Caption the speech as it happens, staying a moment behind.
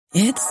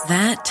It's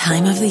that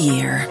time of the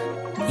year.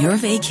 Your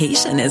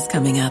vacation is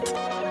coming up.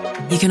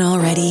 You can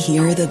already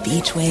hear the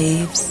beach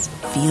waves,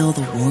 feel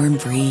the warm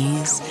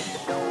breeze,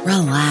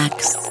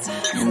 relax,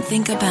 and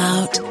think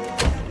about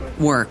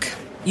work.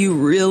 You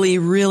really,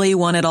 really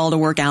want it all to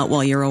work out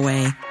while you're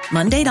away.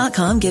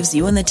 Monday.com gives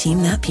you and the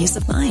team that peace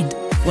of mind.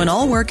 When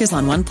all work is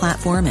on one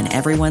platform and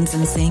everyone's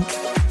in sync,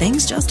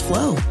 things just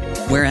flow.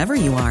 Wherever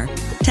you are,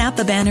 tap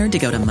the banner to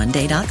go to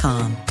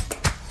Monday.com.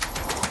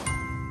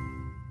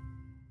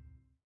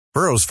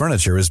 Burrow's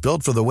furniture is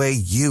built for the way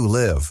you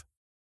live.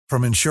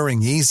 From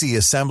ensuring easy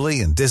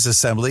assembly and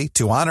disassembly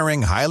to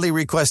honoring highly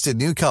requested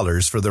new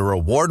colors for their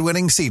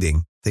award-winning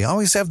seating, they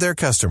always have their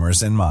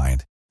customers in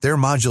mind. Their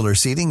modular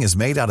seating is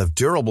made out of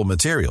durable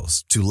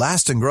materials to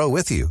last and grow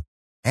with you.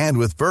 And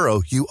with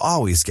Burrow, you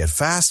always get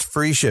fast,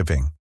 free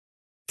shipping.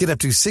 Get up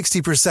to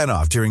 60%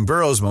 off during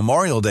Burrow's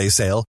Memorial Day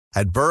sale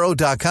at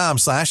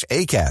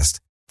burrow.com/ACAST.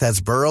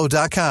 That's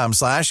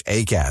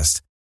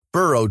burrow.com/ACAST.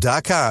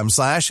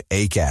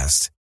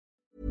 burrow.com/ACAST.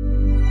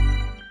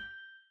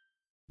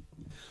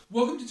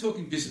 Welcome to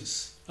Talking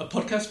Business, a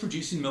podcast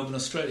produced in Melbourne,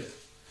 Australia.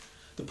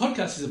 The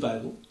podcast is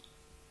available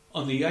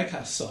on the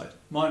Acast site,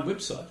 my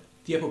website,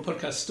 the Apple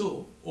Podcast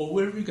Store, or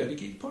wherever you go to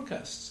get your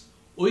podcasts.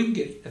 Or you can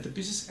get it at the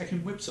Business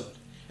Acumen website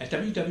at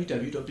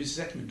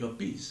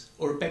www.businessacumen.biz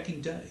or at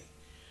Banking Day.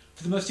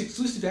 For the most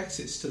exclusive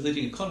access to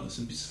leading economists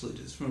and business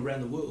leaders from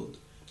around the world,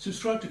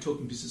 subscribe to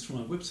Talking Business from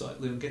my website,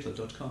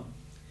 leongettler.com.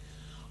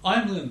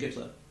 I am Leon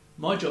Gettler.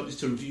 My job is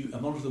to review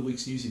and monitor the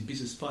week's news in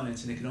business,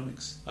 finance and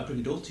economics. I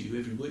bring it all to you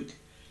every week.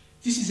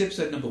 This is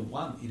episode number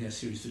 1 in our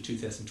series for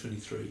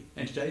 2023,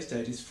 and today's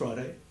date is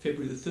Friday,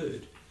 February the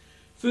 3rd.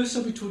 First,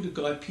 I'll be talking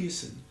to Guy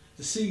Pearson,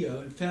 the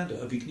CEO and founder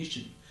of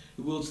Ignition,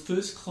 the world's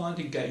first client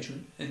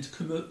engagement and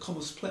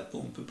commerce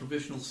platform for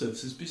professional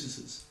services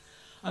businesses.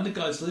 Under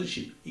Guy's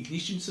leadership,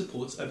 Ignition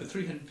supports over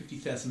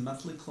 350,000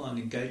 monthly client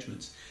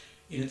engagements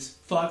in its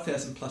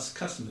 5,000 plus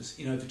customers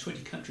in over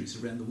 20 countries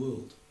around the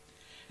world.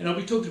 And I'll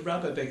be talking to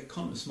Rabobank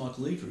economist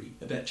Michael Every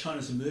about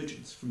China's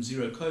emergence from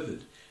zero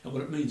COVID and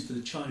what it means for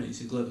the Chinese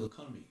and global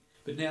economy.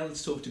 But now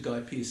let's talk to Guy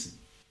Pearson.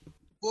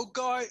 Well,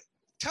 Guy,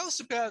 tell us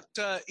about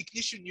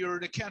Ignition. You're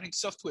an accounting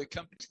software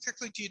company. What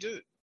exactly do you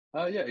do?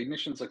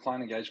 Ignition's a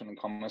client engagement and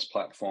commerce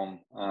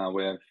platform.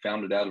 We're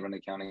founded out of an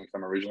accounting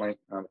firm originally,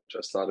 which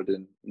I started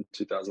in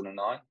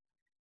 2009.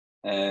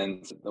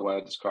 And the way I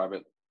describe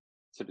it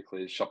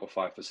typically is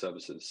Shopify for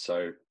services.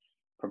 So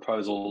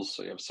proposals,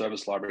 so you have a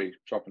service library,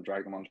 drop and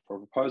drag them onto a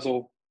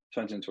proposal,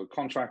 turns into a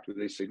contract with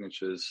these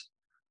signatures,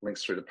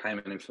 links through to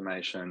payment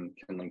information,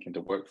 can link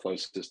into workflow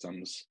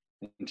systems,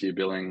 into your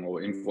billing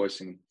or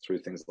invoicing through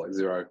things like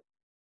Xero.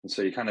 And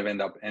so you kind of end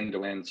up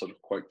end-to-end sort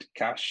of quote to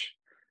cash.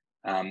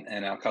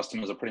 And our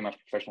customers are pretty much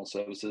professional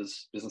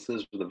services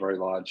businesses with a very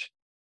large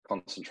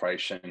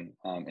concentration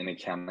in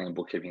accounting and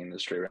bookkeeping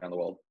industry around the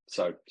world.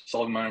 So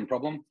solving my own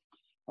problem,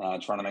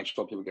 trying to make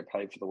sure people get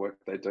paid for the work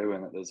they do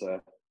and that there's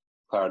a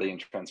clarity and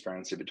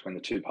transparency between the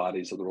two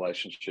parties of the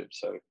relationship.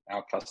 So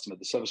our customer,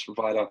 the service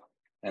provider,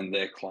 and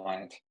their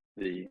client,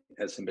 the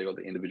SMB or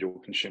the individual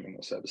consuming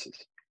the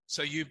services.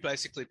 So you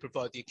basically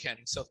provide the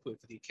accounting software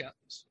for the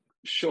accountants?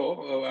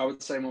 Sure. I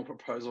would say more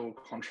proposal,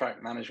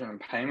 contract management and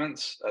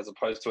payments as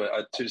opposed to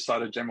a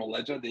two-sided general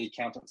ledger. The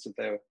accountants, if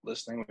they're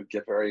listening, would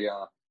get very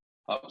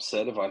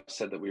upset if I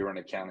said that we were an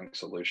accounting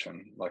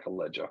solution like a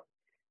ledger.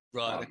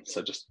 Right.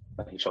 So just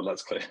making sure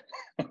that's clear.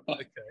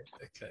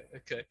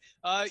 Okay.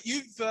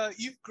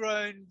 You've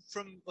grown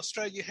from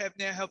Australia. You have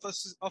now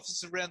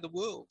offices around the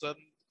world.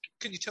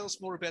 Can you tell us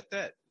more about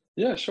that?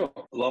 Yeah, sure.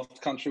 I love the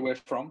country we're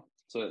from.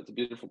 So it's a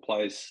beautiful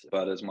place.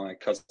 But as my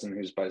cousin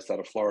who's based out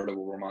of Florida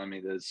will remind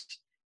me, there's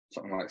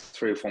something like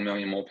 3 or 4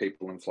 million more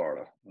people in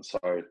Florida. And so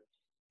if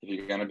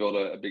you're going to build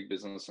a big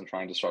business and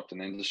try and disrupt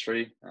an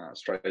industry,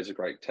 Australia is a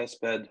great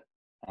test bed,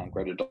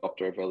 great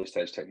adopter of early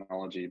stage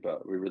technology.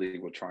 But we really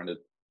were trying to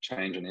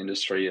change an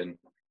industry and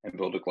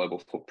build a global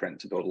footprint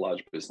to build a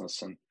large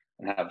business and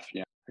have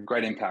a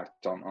great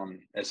impact on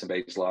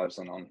SMB's lives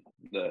and on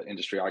the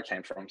industry I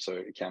came from, so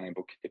accounting and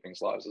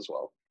bookkeeping's lives as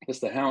well. I guess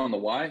the how and the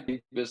why.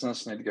 Big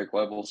business, need to go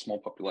global, small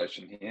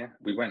population here.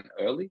 We went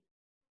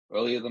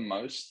earlier than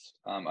most.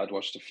 I'd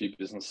watched a few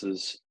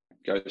businesses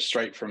go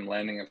straight from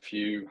landing a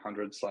few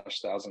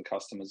 100/1,000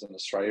 customers in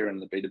Australia in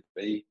the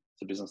B2B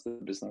to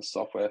business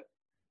software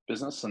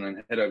business and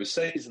then head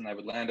overseas, and they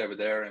would land over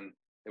there and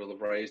they will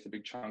have raised a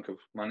big chunk of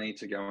money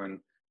to go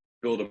and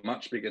build a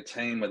much bigger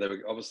team where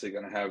they're obviously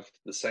going to have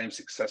the same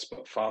success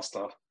but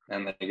faster,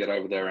 and they get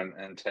over there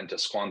and tend to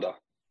squander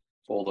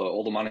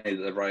all the money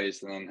that they've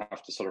raised and then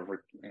have to sort of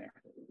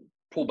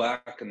pull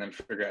back and then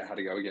figure out how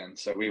to go again.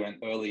 So we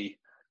went early,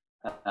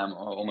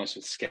 almost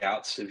with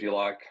scouts, if you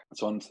like.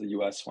 So one to the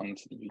US, one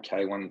to the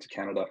UK, one to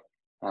Canada.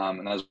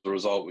 And as a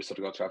result, we sort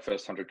of got to our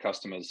first 100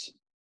 customers.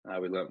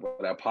 We learned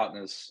what our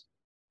partners,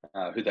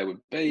 who they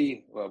would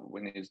be, what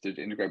we needed to do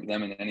to integrate with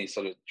them, and any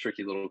sort of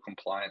tricky little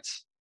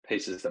compliance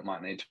pieces that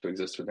might need to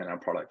exist within our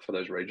product for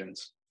those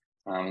regions.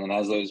 And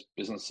as those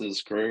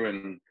businesses grew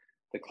and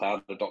the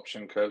cloud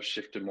adoption curve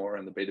shifted more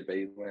in the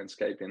B2B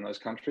landscape in those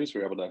countries, we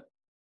were able to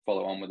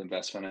follow on with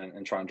investment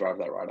and try and drive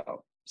that right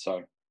up.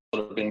 So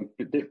sort of being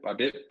bit by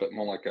bit, but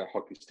more like a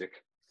hockey stick.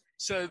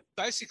 So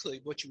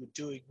basically what you were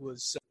doing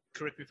was,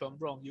 correct me if I'm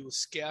wrong, you were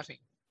scouting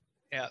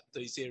out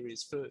these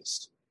areas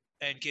first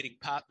and getting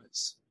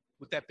partners.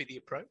 Would that be the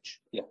approach?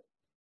 Yeah,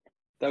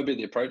 that would be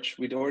the approach.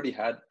 We'd already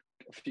had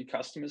a few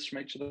customers from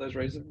each of those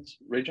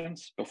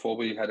regions before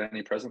we had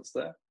any presence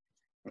there.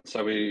 And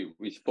so we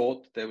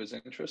thought there was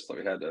interest, that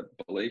we had a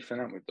belief in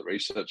it. The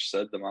research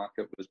said the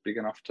market was big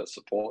enough to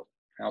support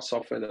our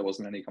software. There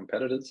wasn't any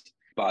competitors.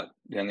 But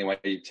the only way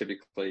you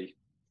typically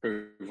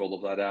prove all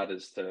of that out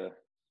is to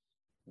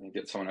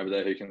get someone over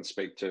there who can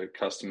speak to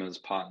customers,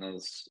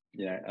 partners,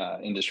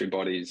 industry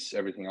bodies,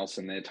 everything else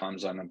in their time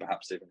zone, and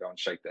perhaps even go and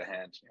shake their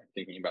hand,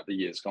 thinking about the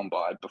years gone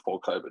by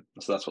before COVID.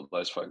 So that's what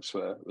those folks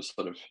were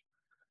sort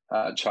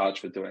of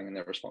charged with doing in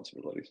their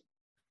responsibilities.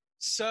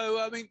 So,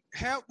 I mean,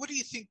 what do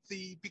you think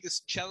the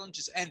biggest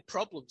challenges and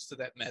problems, for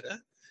that matter,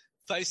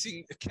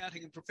 facing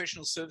accounting and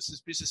professional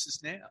services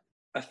businesses now?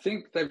 I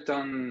think they've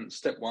done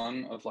step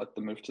one of like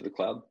the move to the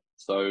cloud.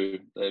 So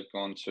they've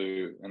gone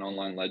to an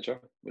online ledger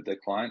with their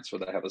clients where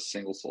they have a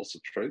single source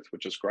of truth,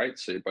 which is great.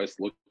 So you're both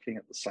looking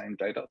at the same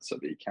data, so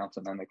the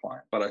accountant and the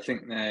client. But I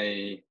think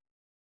they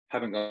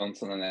haven't gone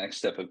to the next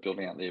step of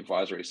building out the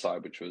advisory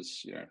side, which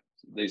was,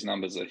 these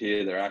numbers are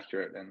here, they're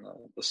accurate, and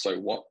the so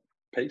what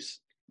piece.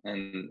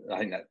 And I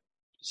think that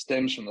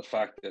stems from the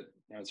fact that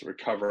as a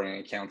recovering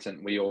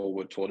accountant, we all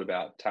were taught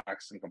about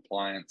tax and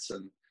compliance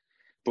and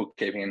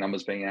bookkeeping and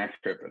numbers being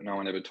accurate, but no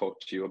one ever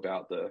talked to you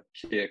about the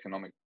key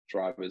economic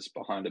drivers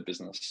behind a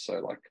business. So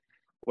like,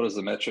 what is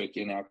the metric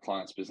in our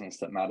client's business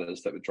that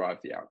matters, that would drive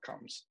the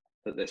outcomes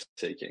that they're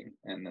seeking?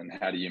 And then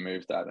how do you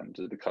move that, and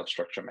do the cost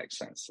structure make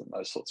sense, and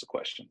those sorts of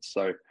questions.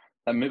 So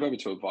they move over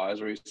to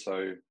advisory.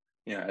 So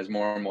as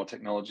more and more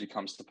technology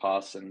comes to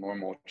pass and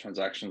more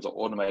transactions are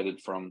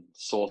automated from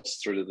source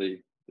through to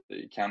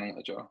the accounting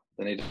ledger,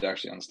 they need to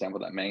actually understand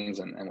what that means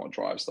and what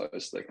drives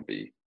those, so they can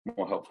be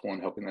more helpful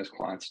in helping those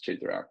clients achieve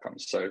their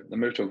outcomes. So the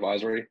move to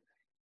advisory,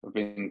 we've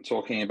been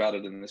talking about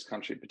it in this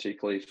country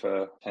particularly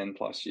for 10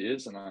 plus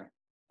years, and I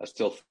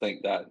still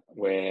think that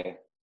we're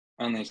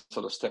only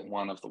sort of step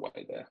one of the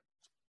way there.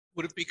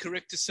 Would it be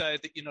correct to say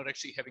that you're not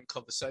actually having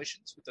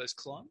conversations with those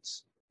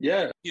clients?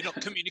 Yeah. You're not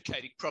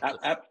communicating properly.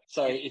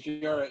 So if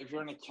you're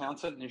an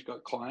accountant and you've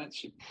got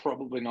clients, you're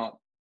probably not,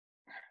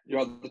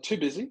 you're either too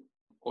busy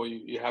or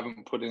you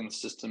haven't put in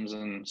systems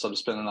and sort of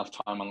spent enough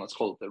time on, let's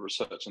call it, the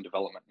research and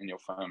development in your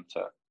firm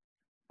to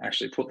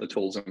actually put the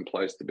tools in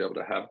place to be able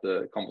to have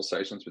the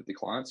conversations with the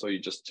clients, or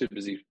you're just too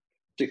busy,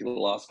 particularly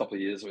the last couple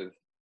of years with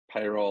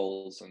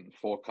payrolls and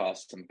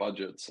forecasts and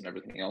budgets and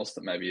everything else,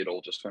 that maybe it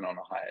all just went on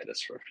a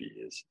hiatus for a few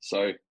years.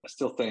 So I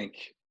still think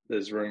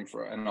there's room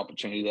for an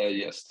opportunity there,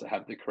 yes, to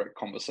have the correct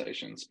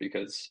conversations,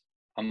 because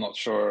I'm not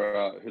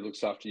sure who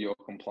looks after your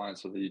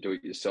compliance, whether you do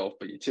it yourself,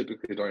 but you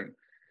typically don't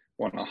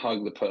want to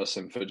hug the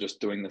person for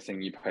just doing the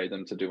thing you pay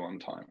them to do on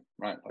time,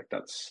 right? Like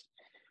that's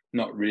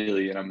not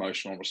really an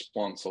emotional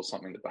response or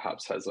something that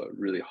perhaps has a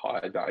really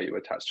high value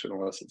attached to it,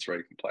 unless it's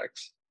very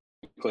complex.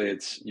 Clearly,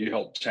 it's you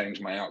helped change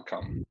my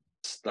outcome.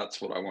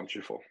 That's what I want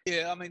you for.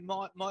 Yeah, I mean,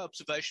 my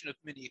observation of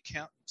many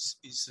accountants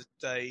is that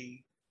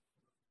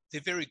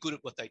they're very good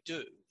at what they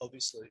do,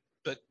 obviously,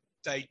 but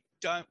they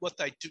don't. What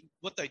they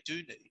do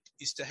need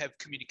is to have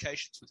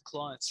communications with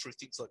clients through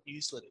things like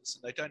newsletters,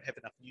 and they don't have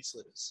enough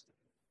newsletters,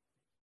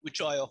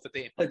 which I offer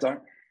them. They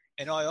don't,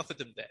 and I offer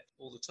them that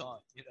all the time.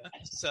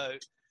 So.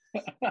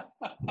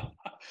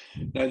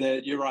 No,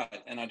 you're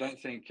right, and I don't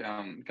think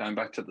going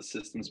back to the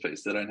systems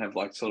piece, they don't have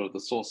like sort of the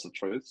source of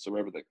truth, so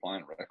wherever their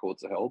client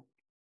records are held.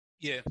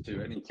 Yeah.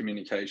 To any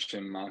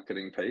communication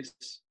marketing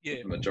piece.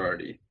 Yeah. The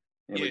majority.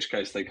 In which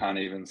case they can't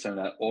even send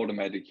out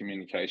automated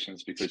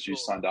communications because you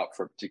signed up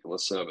for a particular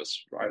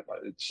service, right?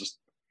 Like it's just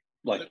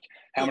like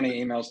how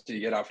many emails do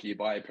you get after you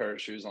buy a pair of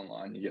shoes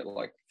online? You get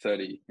like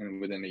 30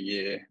 within a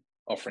year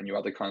offering you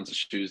other kinds of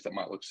shoes that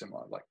might look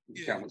similar. Like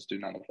accountants do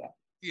none of that.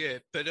 Yeah,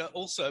 but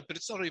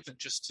it's not even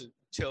just to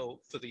tell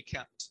for the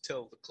accountant to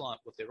tell the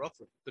client what they're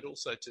offering, but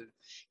also to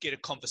get a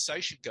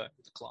conversation going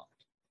with the client.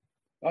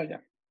 Oh yeah,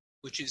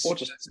 which is or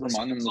just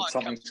remind them that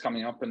something's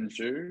coming up and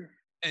due,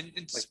 and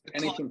like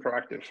anything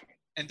proactive.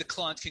 And the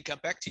client can come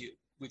back to you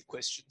with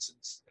questions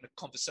and a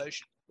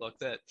conversation like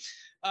that.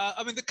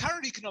 I mean, the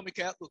current economic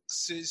outlook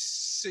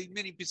see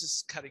many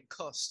businesses cutting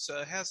costs.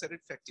 So how's that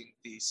affecting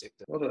the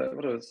sector?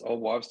 What is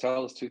old wives'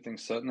 tale? There's two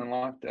things certain in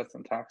life: death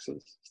and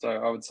taxes. So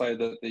I would say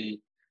that the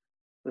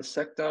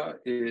sector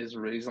is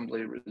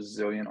reasonably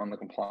resilient on the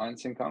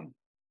compliance income.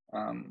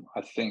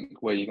 I think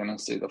where you're going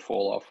to see the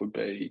fall off would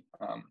be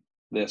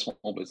their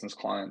small business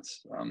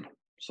clients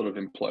sort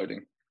of imploding.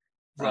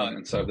 Right.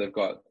 And so they've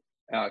got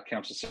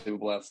accounts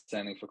receivable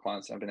outstanding for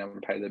clients that haven't been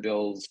able to pay their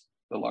bills.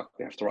 They're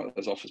likely have to write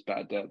those off as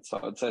bad debt. So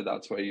I'd say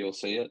that's where you'll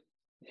see it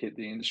hit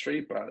the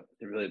industry, but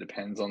it really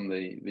depends on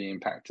the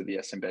impact to the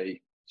SMB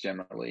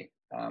generally.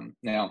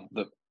 Now,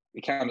 the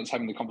accountants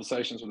having the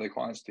conversations with their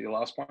clients, to your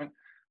last point,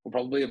 will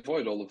probably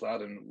avoid all of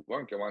that and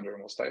won't go under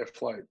and will stay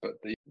afloat. But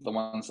the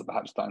ones that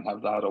perhaps don't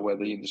have that, or where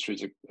the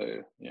industries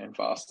are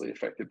vastly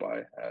affected by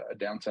a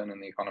downturn in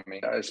the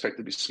economy, I expect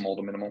to be small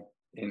to minimal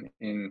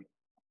in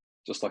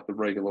just like the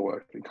regular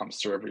work that comes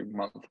through every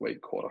month,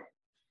 week, quarter.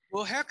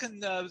 Well, how can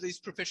these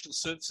professional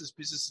services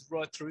businesses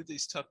ride through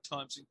these tough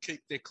times and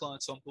keep their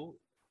clients on board?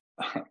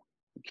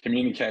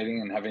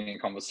 Communicating and having a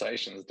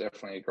conversation is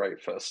definitely a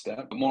great first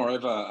step. But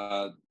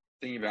moreover,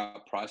 thinking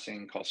about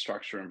pricing, cost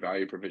structure, and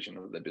value provision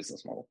of their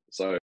business model.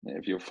 So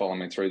if you're following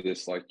me through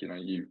this,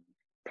 you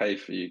pay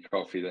for your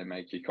coffee, they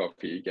make your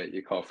coffee, you get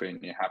your coffee,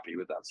 and you're happy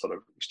with that sort of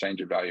exchange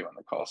of value and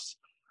the costs.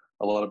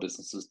 A lot of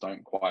businesses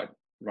don't quite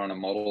run a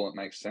model that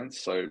makes sense.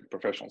 So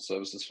professional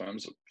services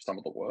firms are some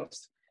of the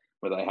worst,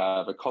 where they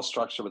have a cost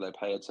structure where they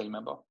pay a team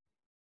member.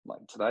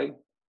 Like today,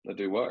 they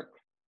do work.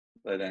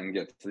 They then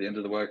get to the end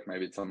of the work,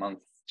 maybe it's a month,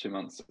 2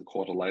 months, a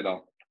quarter later.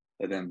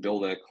 They then bill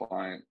their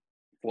client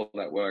for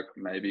that work,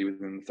 maybe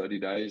within 30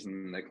 days,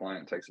 and their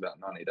client takes about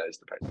 90 days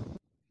to pay.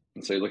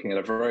 And so you're looking at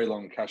a very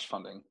long cash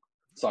funding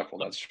cycle.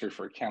 That's true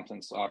for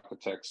accountants,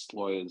 architects,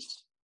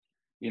 lawyers,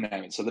 you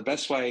name it. So the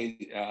best way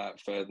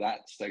for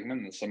that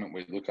segment, the segment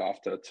we look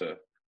after to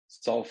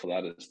solve for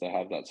that, is to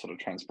have that sort of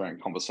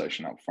transparent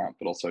conversation up front,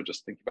 but also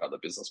just think about the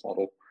business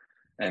model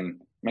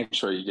and make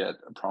sure you get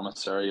a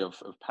promissory of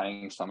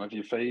paying some of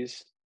your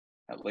fees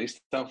at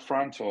least up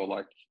front, or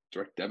like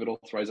direct debit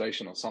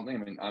authorization or something.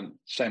 I mean,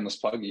 shameless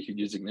plug, you could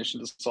use Ignition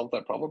to solve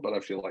that problem, but I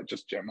feel like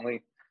just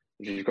generally,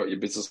 if you've got your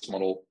business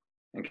model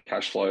and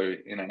cash flow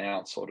in and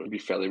out, sort of be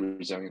fairly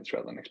resilient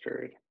throughout the next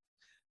period.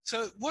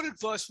 So what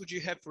advice would you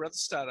have for other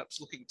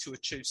startups looking to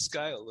achieve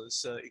scale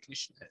as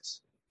Ignition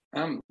has?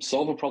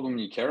 Solve a problem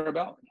you care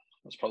about.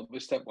 That's probably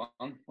step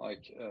one.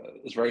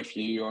 There's very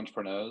few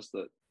entrepreneurs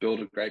that build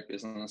a great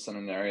business in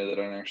an area they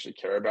don't actually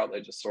care about. They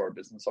just saw a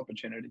business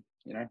opportunity,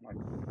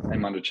 they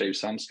might achieve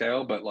some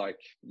scale, but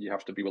you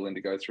have to be willing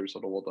to go through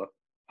sort of all the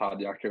hard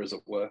yakka, as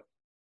it were,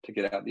 to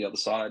get out the other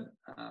side,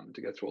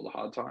 to go through all the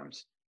hard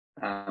times.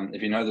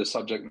 If you know the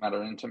subject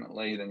matter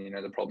intimately, then you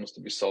know the problems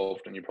to be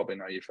solved, and you probably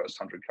know your first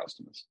 100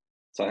 customers.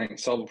 So I think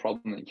solve a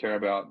problem that you care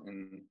about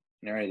in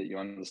an area that you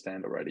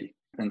understand already.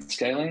 And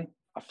scaling,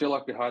 I feel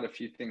like we hired a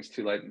few things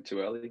too late and too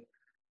early.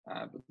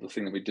 But the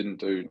thing that we didn't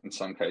do in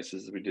some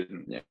cases is we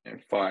didn't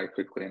fire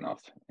quickly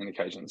enough in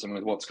occasions. And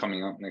with what's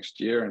coming up next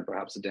year and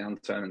perhaps a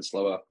downturn and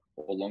slower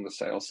or longer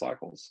sales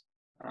cycles,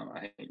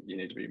 I think you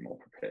need to be more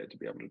prepared to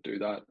be able to do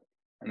that.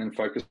 And then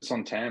focus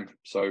on TAM.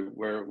 So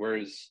where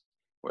is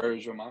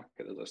your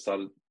market? As I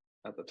started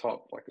at the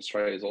top,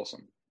 Australia is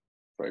awesome,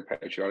 very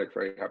patriotic,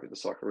 very happy the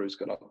Socceroos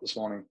got up this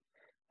morning.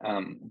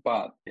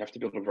 But you have to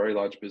build a very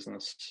large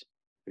business.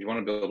 If you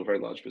want to build a very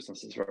large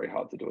business, it's very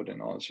hard to do it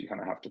in Oz. You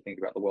kind of have to think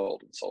about the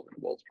world and solving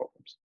the world's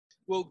problems.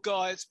 Well,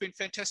 Guy, it's been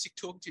fantastic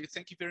talking to you.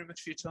 Thank you very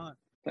much for your time.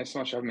 Thanks so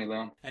much for having me,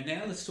 Leon. And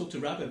now let's talk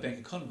to Rabobank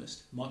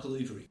economist Michael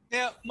Every.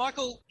 Now,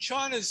 Michael,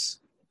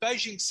 China's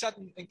Beijing's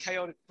sudden and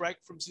chaotic break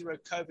from zero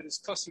COVID has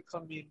cost the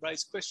economy and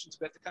raised questions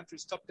about the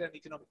country's top-down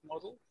economic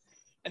model.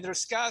 And there are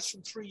scars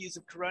from 3 years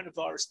of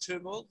coronavirus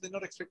turmoil. They're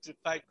not expected to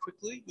fade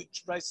quickly,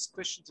 which raises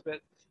questions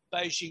about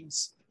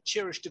Beijing's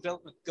cherished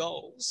development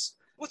goals.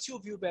 What's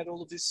your view about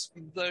all of this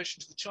in relation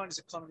to the Chinese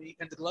economy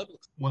and the global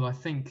economy? Well, I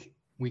think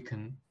we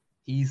can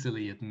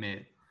easily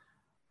admit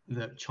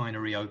that China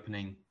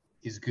reopening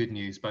is good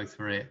news both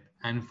for it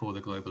and for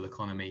the global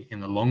economy in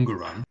the longer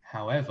run.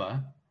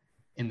 However,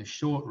 in the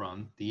short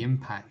run, the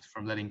impact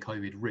from letting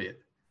COVID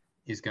rip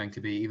is going to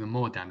be even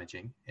more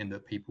damaging in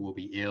that people will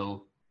be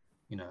ill,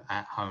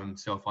 at home,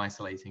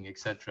 self-isolating,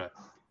 etc.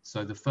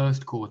 So the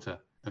first quarter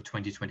of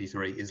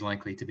 2023 is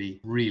likely to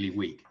be really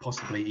weak,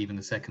 possibly even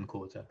the second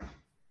quarter.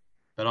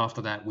 But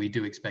after that, we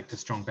do expect a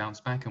strong bounce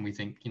back, and we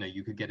think,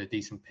 you could get a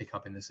decent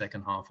pickup in the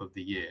second half of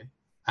the year.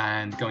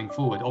 And going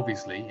forward,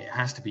 obviously, it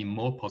has to be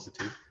more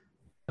positive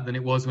than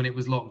it was when it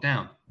was locked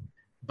down.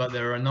 But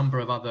there are a number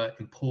of other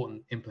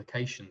important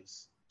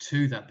implications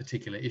to that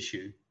particular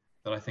issue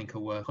that I think are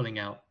worth pulling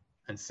out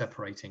and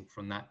separating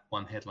from that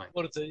one headline.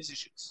 What are these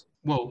issues?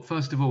 Well,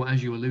 first of all,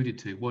 as you alluded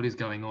to, what is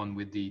going on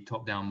with the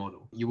top-down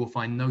model? You will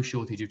find no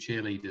shortage of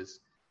cheerleaders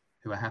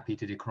who are happy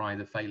to decry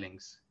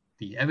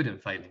the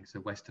evident failings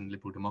of Western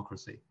liberal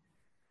democracy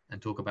and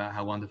talk about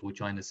how wonderful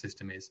China's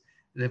system is.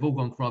 They've all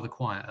gone rather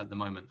quiet at the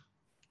moment,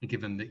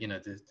 given that,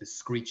 the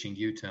screeching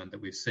U-turn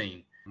that we've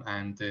seen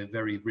and the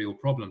very real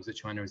problems that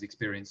China is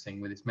experiencing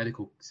with its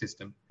medical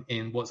system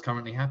in what's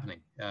currently happening.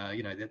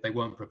 They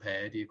weren't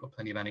prepared. You've got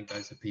plenty of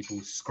anecdotes of people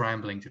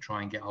scrambling to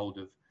try and get hold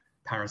of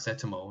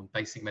paracetamol and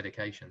basic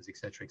medications, et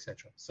cetera, et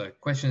cetera. So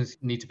questions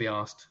need to be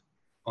asked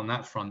on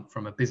that front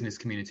from a business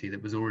community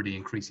that was already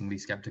increasingly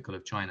skeptical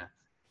of China,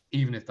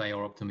 even if they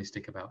are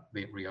optimistic about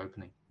it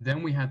reopening.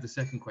 Then we have the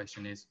second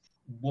question is,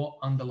 what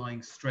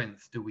underlying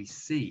strength do we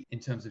see in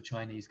terms of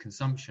Chinese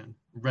consumption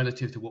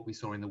relative to what we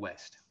saw in the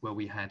West, where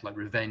we had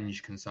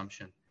revenge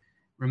consumption?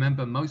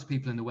 Remember, most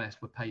people in the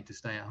West were paid to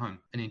stay at home.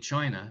 And in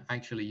China,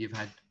 actually, you've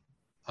had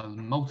a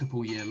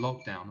multiple year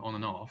lockdown on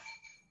and off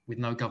with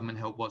no government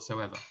help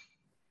whatsoever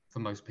for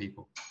most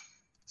people.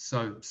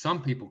 So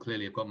some people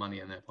clearly have got money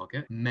in their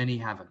pocket. Many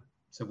haven't.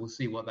 So we'll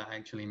see what that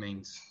actually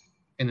means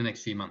in the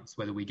next few months,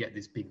 whether we get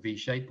this big V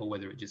shape or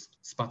whether it just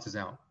sputters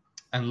out.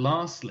 And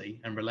lastly,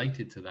 and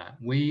related to that,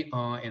 we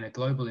are in a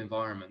global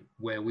environment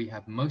where we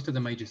have most of the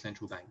major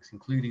central banks,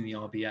 including the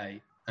RBA,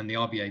 and the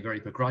RBA very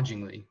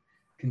begrudgingly,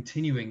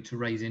 continuing to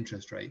raise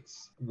interest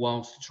rates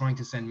whilst trying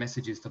to send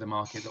messages to the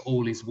market that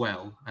all is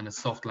well and a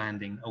soft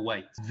landing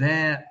awaits.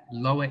 Their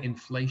lower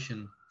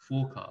inflation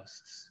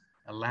forecasts,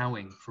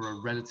 allowing for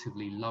a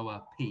relatively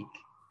lower peak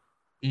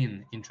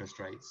in interest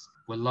rates,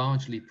 were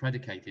largely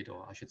predicated,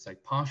 or I should say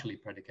partially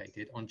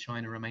predicated, on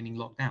China remaining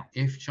locked down.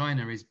 If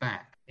China is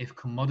back, if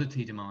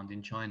commodity demand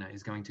in China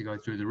is going to go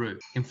through the roof,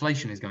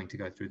 inflation is going to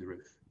go through the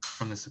roof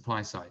from the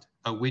supply side,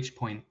 at which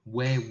point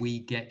where we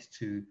get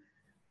to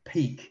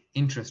peak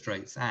interest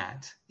rates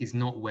at is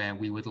not where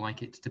we would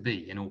like it to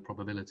be in all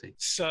probability.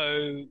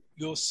 So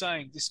you're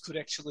saying this could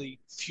actually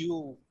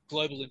fuel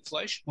global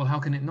inflation? Well, how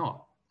can it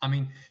not? I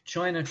mean,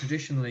 China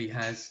traditionally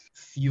has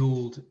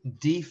fueled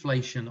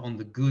deflation on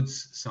the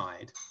goods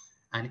side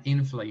and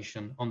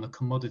inflation on the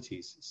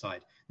commodities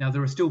side. Now,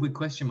 there are still big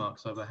question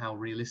marks over how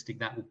realistic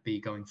that will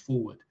be going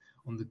forward.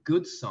 On the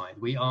goods side,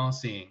 we are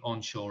seeing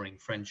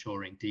onshoring,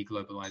 friendshoring,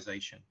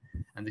 deglobalization,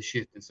 and the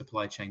shift in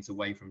supply chains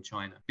away from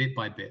China, bit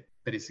by bit,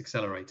 but it's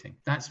accelerating.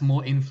 That's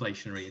more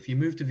inflationary. If you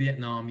move to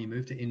Vietnam, you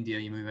move to India,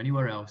 you move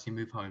anywhere else, you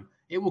move home,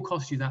 it will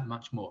cost you that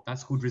much more.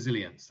 That's called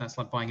resilience. That's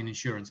like buying an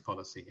insurance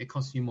policy. It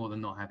costs you more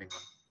than not having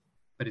one,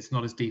 but it's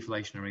not as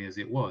deflationary as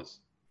it was,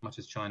 much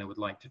as China would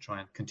like to try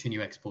and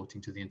continue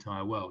exporting to the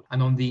entire world.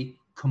 And on the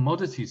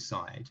commodities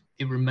side,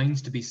 it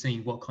remains to be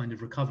seen what kind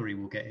of recovery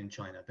we'll get in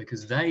China,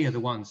 because they are the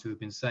ones who have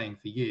been saying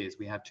for years,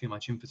 we have too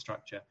much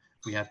infrastructure,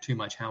 we have too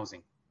much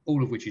housing,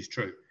 all of which is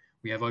true.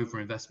 We have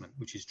overinvestment,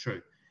 which is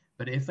true.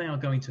 But if they are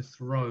going to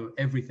throw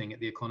everything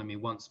at the economy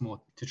once more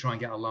to try and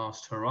get a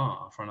last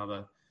hurrah for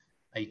another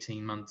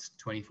 18 months,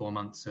 24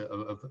 months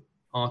of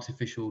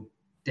artificial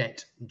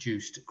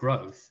debt-juiced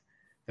growth,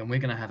 then we're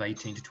going to have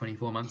 18 to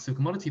 24 months of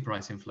commodity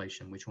price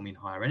inflation, which will mean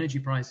higher energy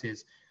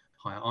prices,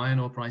 higher iron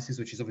ore prices,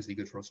 which is obviously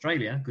good for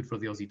Australia, good for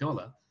the Aussie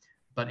dollar.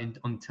 But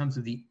in terms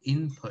of the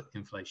input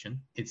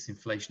inflation, it's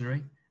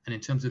inflationary. And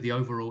in terms of the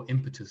overall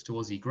impetus to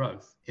Aussie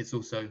growth, it's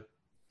also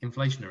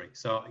inflationary.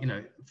 So,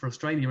 for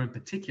Australia in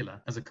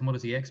particular, as a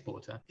commodity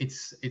exporter,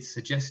 it's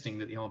suggesting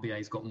that the RBA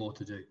has got more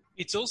to do.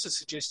 It's also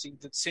suggesting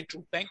that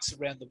central banks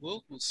around the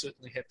world will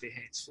certainly have their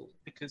hands full,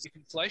 because if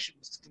inflation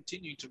was to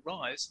continue to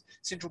rise,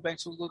 central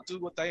banks will do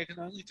what they can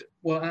only do.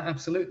 Well,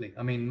 absolutely.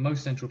 I mean,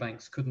 most central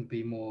banks couldn't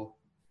be more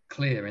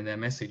clear in their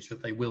message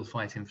that they will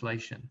fight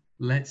inflation.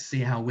 Let's see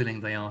how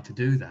willing they are to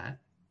do that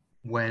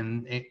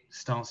when it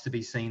starts to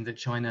be seen that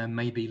China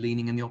may be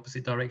leaning in the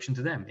opposite direction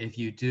to them. If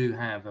you do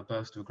have a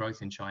burst of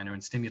growth in China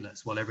and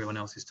stimulus while everyone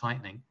else is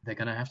tightening, they're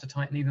going to have to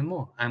tighten even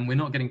more. And we're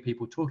not getting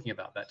people talking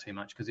about that too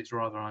much because it's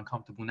rather an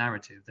uncomfortable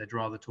narrative. They'd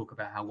rather talk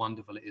about how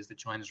wonderful it is that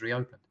China's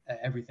reopened.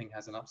 Everything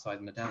has an upside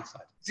and a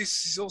downside.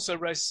 This also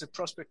raises the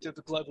prospect of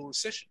a global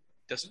recession,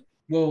 doesn't it?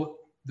 Well,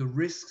 the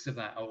risks of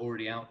that are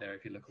already out there.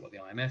 If you look at what the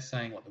IMF is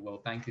saying, what the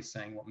World Bank is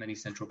saying, what many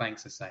central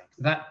banks are saying,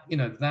 that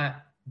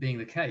being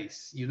the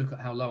case, you look at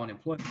how low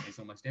unemployment is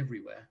almost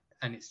everywhere,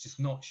 and it's just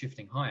not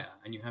shifting higher.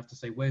 And you have to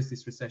say, where's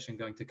this recession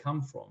going to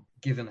come from,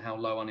 given how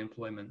low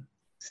unemployment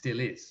still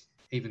is,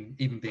 even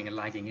being a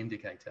lagging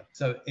indicator?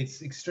 So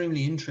it's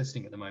extremely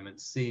interesting at the moment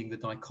seeing the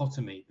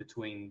dichotomy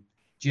between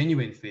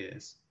genuine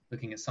fears,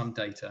 looking at some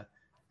data,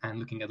 and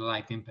looking at the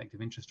lagged impact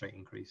of interest rate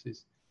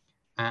increases,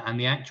 and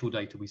the actual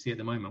data we see at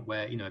the moment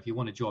where, if you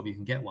want a job, you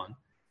can get one.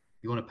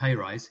 If you want a pay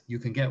rise, you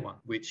can get one,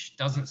 which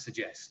doesn't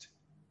suggest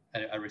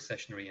a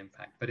recessionary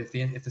impact. But if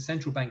the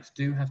central banks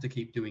do have to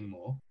keep doing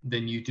more,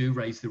 then you do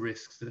raise the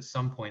risks that at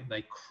some point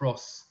they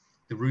cross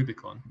the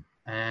Rubicon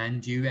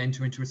and you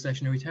enter into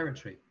recessionary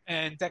territory.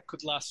 And that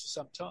could last for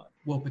some time.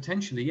 Well,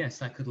 potentially, yes,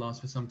 that could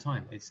last for some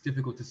time. It's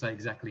difficult to say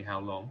exactly how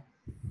long.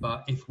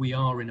 But if we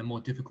are in a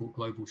more difficult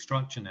global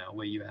structure now,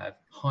 where you have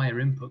higher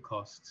input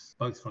costs,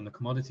 both from the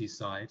commodities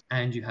side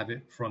and you have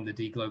it from the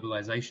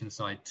deglobalization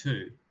side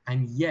too,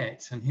 and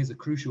yet, and here's a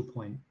crucial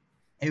point,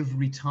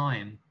 every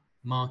time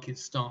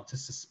markets start to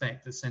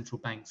suspect that central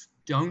banks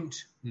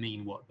don't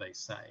mean what they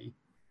say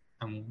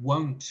and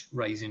won't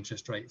raise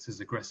interest rates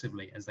as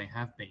aggressively as they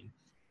have been,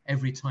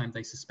 every time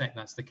they suspect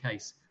that's the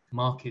case,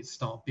 markets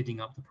start bidding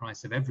up the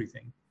price of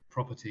everything: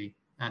 property,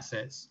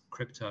 assets,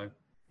 crypto,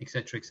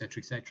 etc.,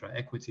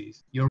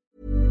 equities.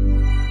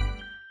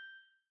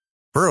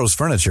 Burrow's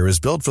furniture is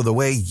built for the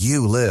way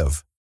you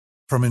live.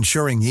 From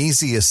ensuring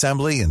easy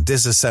assembly and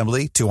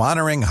disassembly to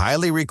honoring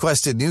highly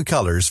requested new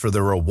colors for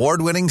their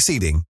award-winning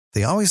seating,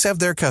 they always have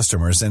their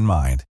customers in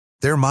mind.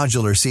 Their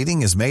modular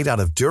seating is made out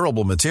of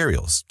durable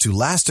materials to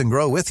last and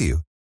grow with you.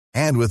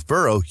 And with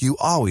Burrow, you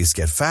always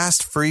get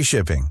fast, free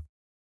shipping.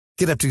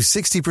 Get up to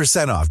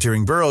 60% off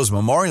during Burrow's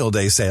Memorial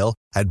Day sale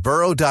at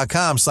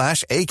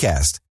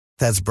burrow.com/ACAST.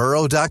 That's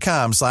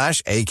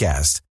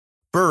burrow.com/ACAST.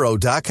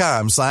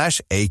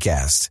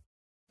 burrow.com/ACAST.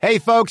 Hey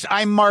folks,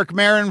 I'm Mark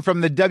Maron from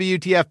the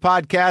WTF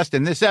Podcast,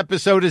 and this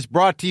episode is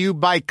brought to you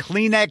by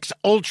Kleenex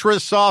Ultra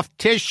Soft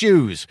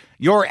Tissues,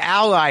 your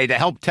ally to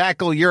help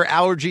tackle your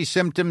allergy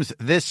symptoms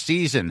this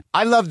season.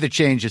 I love the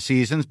change of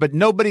seasons, but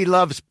nobody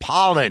loves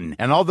pollen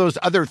and all those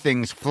other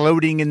things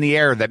floating in the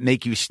air that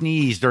make you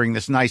sneeze during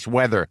this nice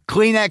weather.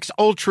 Kleenex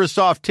Ultra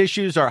Soft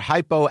Tissues are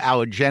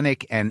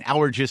hypoallergenic and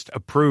allergist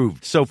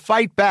approved, so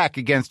fight back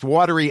against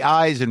watery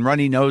eyes and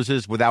runny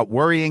noses without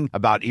worrying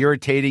about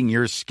irritating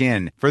your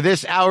skin. For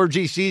this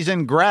allergy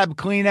season, grab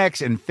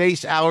Kleenex and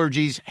face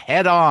allergies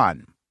head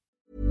on.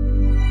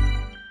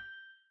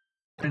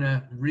 In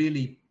a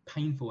really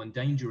painful and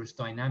dangerous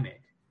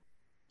dynamic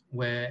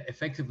where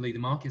effectively the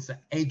markets are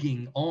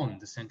egging on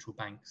the central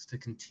banks to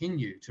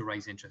continue to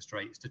raise interest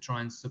rates to try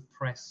and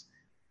suppress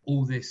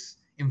all this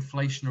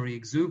inflationary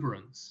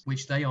exuberance,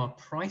 which they are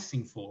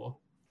pricing for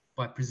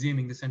by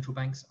presuming the central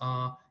banks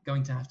are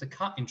going to have to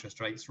cut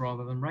interest rates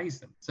rather than raise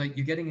them. So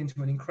you're getting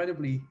into an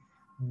incredibly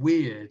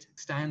weird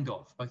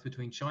standoff, both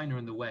between China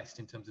and the West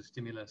in terms of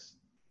stimulus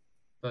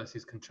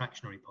versus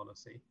contractionary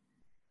policy,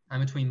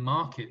 and between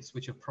markets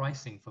which are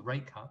pricing for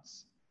rate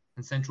cuts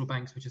and central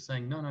banks which are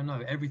saying,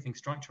 no, everything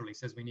structurally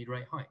says we need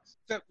rate hikes.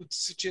 That would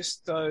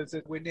suggest, though,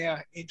 that we're now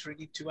entering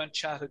into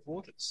uncharted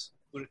waters.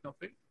 Would it not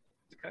be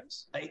the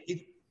case?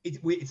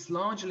 It's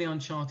largely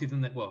uncharted in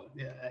that,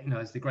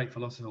 as the great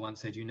philosopher once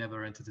said, you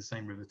never enter the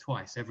same river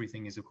twice.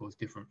 Everything is, of course,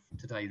 different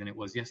today than it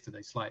was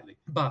yesterday, slightly.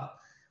 But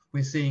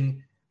we're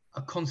seeing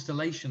a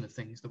constellation of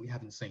things that we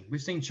haven't seen.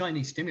 We've seen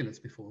Chinese stimulus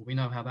before. We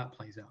know how that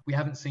plays out. We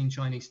haven't seen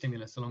Chinese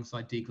stimulus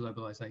alongside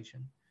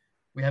deglobalization.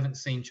 We haven't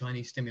seen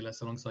Chinese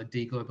stimulus alongside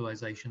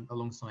deglobalization,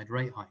 alongside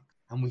rate hikes.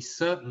 And we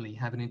certainly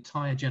have an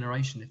entire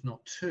generation, if not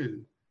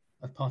two,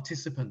 of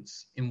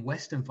participants in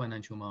Western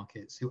financial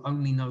markets who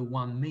only know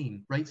one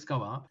meme. Rates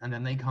go up and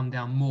then they come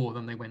down more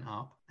than they went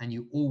up. And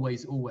you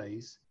always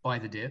buy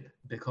the dip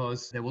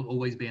because there will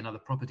always be another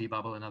property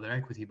bubble, another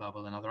equity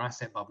bubble, another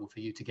asset bubble for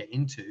you to get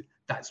into.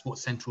 That's what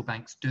central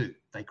banks do.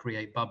 They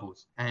create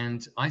bubbles.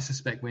 And I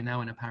suspect we're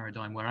now in a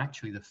paradigm where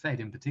actually the Fed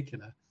in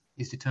particular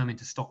is determined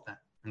to stop that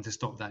and to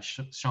stop that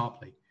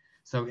sharply.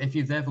 So if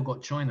you've therefore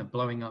got China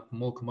blowing up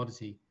more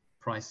commodity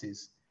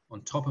prices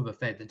on top of a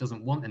Fed that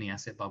doesn't want any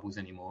asset bubbles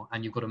anymore,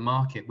 and you've got a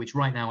market which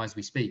right now, as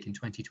we speak in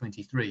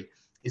 2023,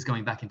 is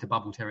going back into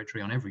bubble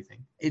territory on everything,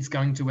 it's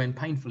going to end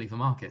painfully for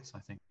markets, I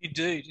think.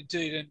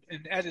 Indeed.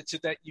 And added to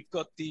that, you've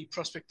got the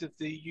prospect of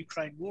the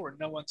Ukraine war, and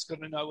no one's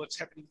going to know what's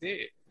happening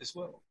there as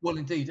well. Well,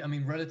 indeed. I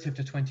mean, relative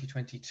to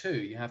 2022,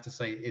 you have to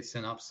say it's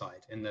an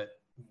upside in that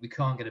we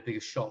can't get a bigger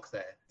shock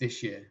there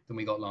this year than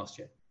we got last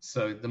year.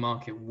 So the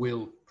market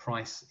will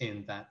price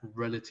in that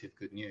relative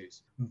good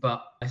news.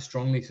 But I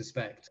strongly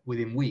suspect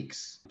within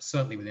weeks,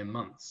 certainly within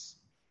months,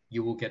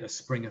 you will get a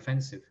spring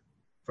offensive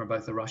from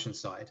both the Russian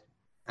side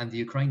and the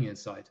Ukrainian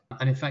side.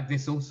 And in fact,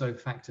 this also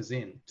factors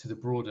in to the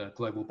broader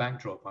global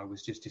backdrop I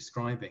was just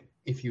describing.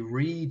 If you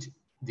read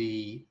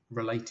the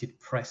related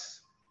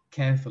press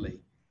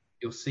carefully,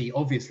 you'll see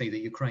obviously that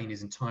Ukraine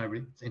is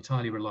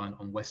entirely reliant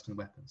on Western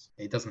weapons.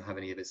 It doesn't have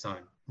any of its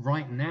own.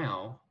 Right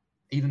now,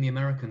 even the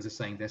Americans are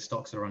saying their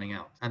stocks are running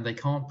out and they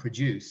can't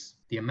produce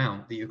the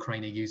amount that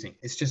Ukraine are using.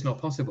 It's just not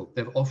possible.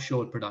 They've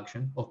offshored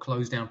production or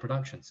closed down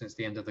production since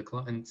the end of the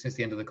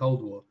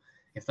Cold War.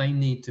 If they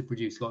need to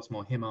produce lots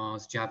more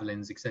HIMARS,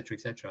 Javelins,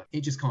 etc.,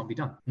 it just can't be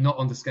done. Not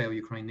on the scale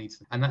Ukraine needs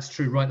them. And that's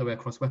true right the way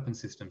across weapon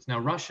systems. Now,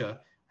 Russia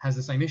has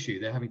the same issue.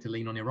 They're having to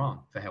lean on Iran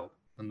for help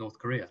and North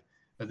Korea.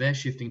 But they're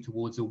shifting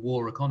towards a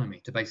war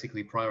economy to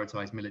basically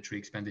prioritize military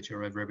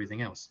expenditure over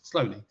everything else,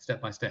 slowly, step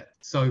by step.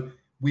 So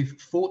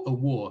we've fought a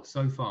war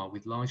so far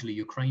with largely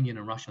Ukrainian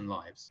and Russian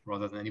lives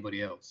rather than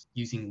anybody else,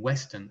 using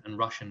Western and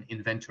Russian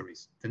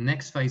inventories. The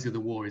next phase of the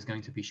war is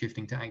going to be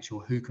shifting to actual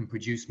who can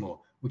produce more,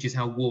 which is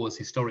how wars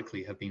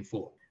historically have been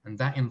fought. And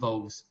that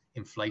involves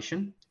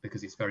inflation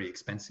because it's very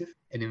expensive.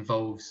 It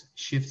involves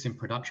shifts in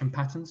production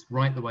patterns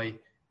right the way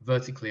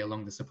vertically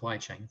along the supply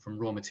chain from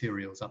raw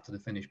materials up to the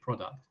finished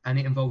product. And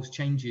it involves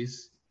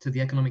changes to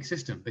the economic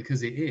system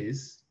because it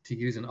is, to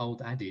use an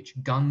old adage,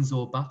 guns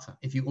or butter.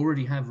 If you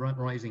already have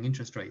rising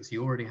interest rates,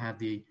 you already have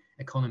the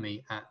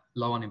economy at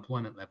low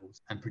unemployment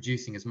levels and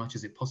producing as much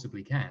as it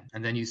possibly can.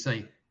 And then you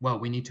say, well,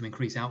 we need to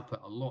increase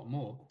output a lot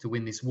more to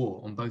win this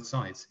war on both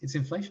sides. It's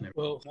inflationary.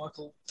 Well,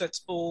 Michael,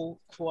 that's all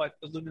quite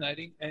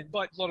illuminating and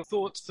quite a lot of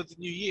thoughts for the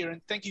new year.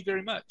 And thank you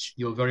very much.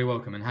 You're very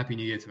welcome and Happy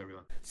New Year to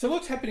everyone. So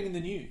what's happening in the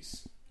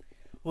news?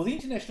 Well, the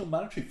International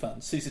Monetary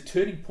Fund sees a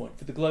turning point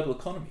for the global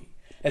economy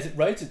as it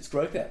raises its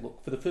growth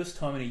outlook for the first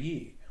time in a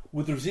year,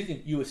 with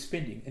resilient US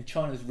spending and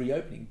China's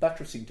reopening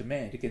buttressing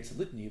demand against a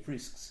litany of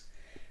risks.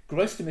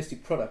 Gross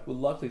domestic product will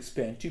likely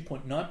expand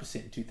 2.9%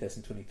 in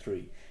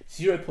 2023,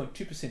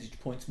 0.2 percentage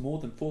points more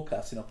than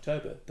forecast in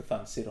October, the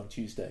fund said on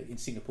Tuesday in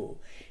Singapore,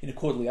 in a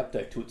quarterly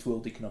update to its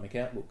World Economic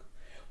Outlook.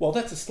 While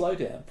that's a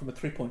slowdown from a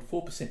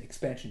 3.4%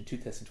 expansion in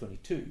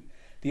 2022,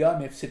 the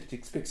IMF said it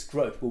expects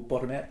growth will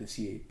bottom out this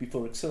year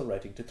before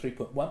accelerating to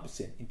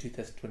 3.1% in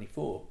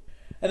 2024.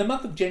 And the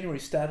month of January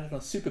started on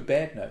a super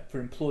bad note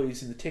for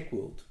employees in the tech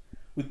world.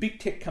 With big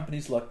tech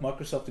companies like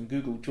Microsoft and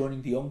Google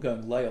joining the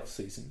ongoing layoff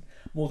season,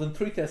 more than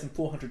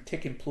 3,400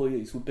 tech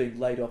employees were being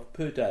laid off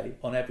per day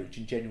on average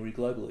in January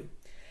globally.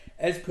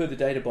 As per the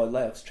data by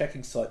layoffs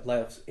tracking site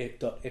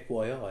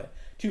layoffs.fyi,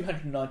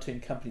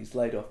 219 companies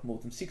laid off more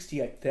than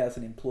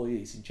 68,000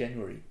 employees in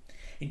January.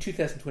 In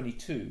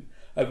 2022,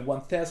 over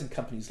 1,000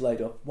 companies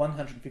laid off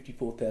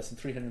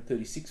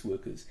 154,336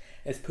 workers,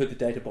 as per the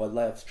data by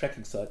layoffs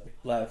tracking site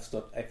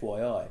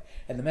layoffs.fyi,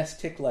 and the mass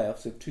tech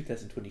layoffs of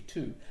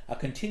 2022 are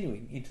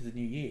continuing into the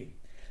new year.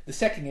 The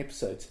sacking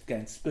episodes have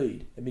gained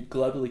speed amid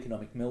global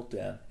economic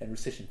meltdown and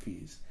recession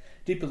fears.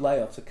 Deeper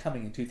layoffs are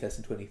coming in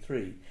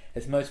 2023,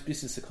 as most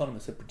business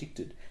economists have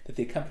predicted that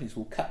their companies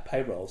will cut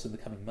payrolls in the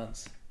coming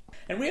months.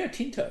 And Rio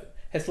Tinto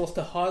has lost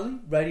a highly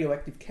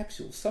radioactive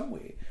capsule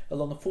somewhere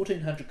along a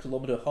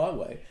 1,400-kilometre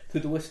highway through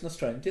the Western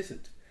Australian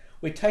desert.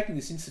 We're taking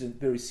this incident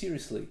very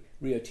seriously,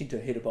 Rio Tinto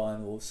head of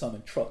iron ore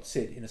Simon Trott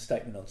said in a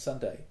statement on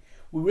Sunday.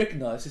 We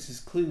recognise this is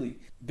clearly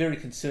very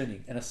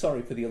concerning and are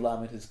sorry for the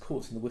alarm it has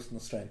caused in the Western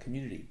Australian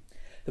community.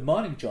 The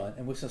mining giant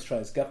and Western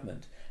Australia's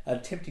government are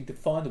attempting to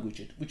find the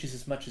widget, which is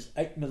as much as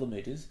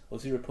 8mm or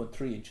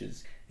 0.3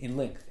 inches in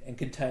length and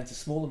contains a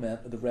small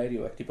amount of the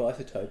radioactive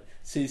isotope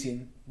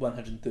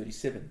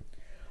cesium-137.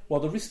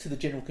 While the risk to the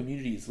general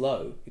community is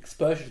low,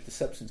 exposure to the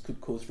substance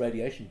could cause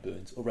radiation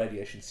burns or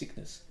radiation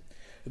sickness,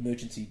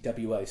 Emergency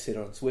WA said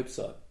on its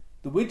website.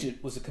 The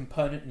widget was a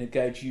component in a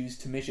gauge used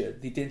to measure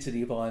the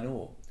density of iron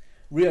ore.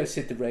 Rio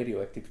said the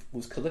radioactive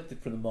was collected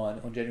from the mine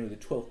on January the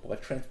 12th by a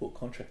transport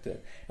contractor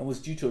and was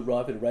due to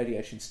arrive at a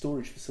radiation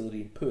storage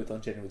facility in Perth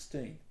on January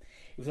 16. It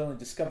was only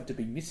discovered to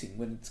be missing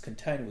when its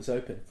container was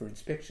opened for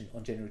inspection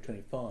on January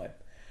 25.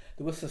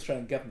 The Western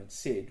Australian government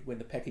said when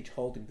the package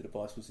holding the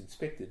device was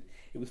inspected,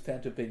 it was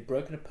found to have been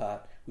broken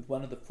apart with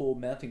one of the 4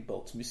 mounting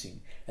bolts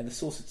missing and the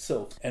source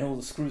itself and all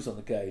the screws on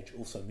the gauge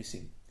also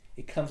missing.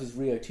 It comes as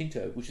Rio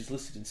Tinto, which is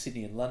listed in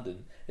Sydney and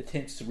London,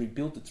 attempts to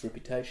rebuild its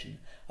reputation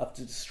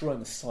after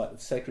destroying a site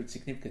of sacred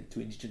significance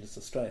to Indigenous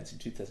Australians in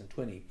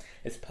 2020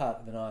 as part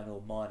of an iron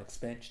ore mine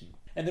expansion.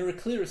 And there are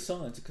clearer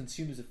signs that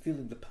consumers are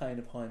feeling the pain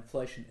of high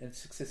inflation and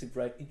successive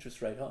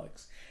interest rate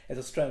hikes, as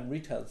Australian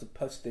retailers have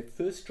posted their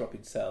first drop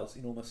in sales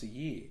in almost a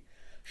year.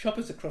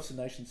 Shoppers across the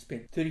nation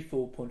spent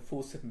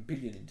 $34.47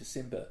 billion in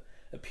December,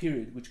 a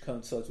period which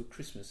coincides with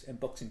Christmas and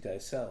Boxing Day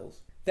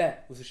sales.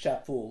 That was a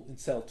sharp fall in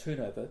sale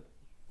turnover,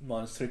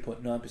 minus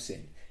 3.9%,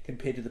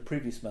 compared to the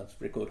previous month's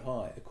record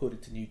high, according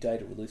to new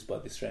data released by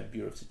the Australian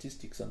Bureau of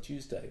Statistics on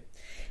Tuesday.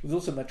 It was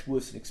also much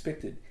worse than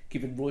expected,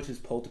 given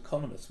Reuters polled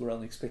economists were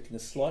only expecting a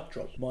slight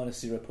drop,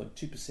 minus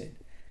 0.2%.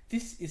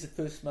 This is the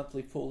first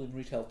monthly fall in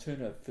retail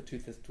turnover for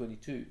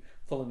 2022,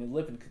 following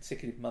 11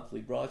 consecutive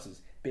monthly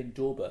rises, Ben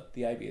Dauber,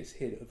 the ABS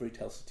head of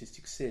retail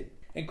statistics, said.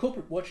 And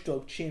corporate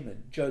watchdog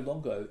chairman Joe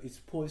Longo is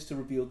poised to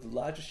reveal the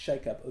largest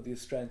shake-up of the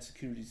Australian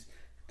Securities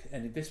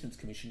and Investments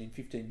Commission in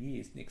 15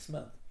 years next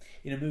month,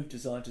 in a move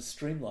designed to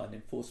streamline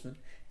enforcement,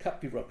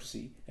 cut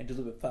bureaucracy and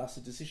deliver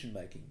faster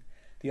decision-making.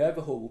 The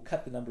overhaul will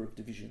cut the number of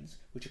divisions,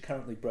 which are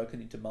currently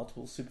broken into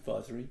multiple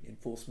supervisory,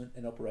 enforcement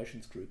and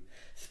operations group,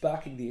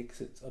 sparking the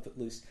exits of at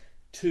least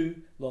 2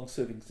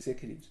 long-serving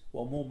executives,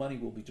 while more money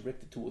will be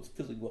directed towards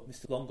filling what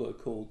Mr. Longo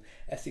called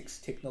ASIC's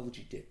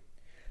technology debt.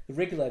 The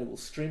regulator will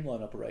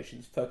streamline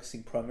operations,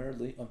 focusing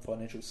primarily on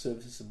financial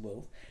services and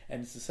wealth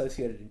and its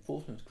associated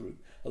enforcement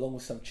group, along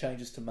with some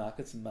changes to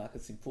markets and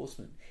markets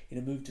enforcement, in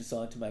a move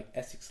designed to make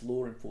ASIC's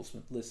law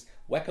enforcement less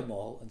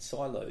whack-a-mole and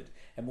siloed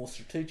and more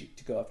strategic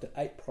to go after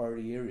 8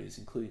 priority areas,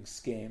 including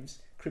scams,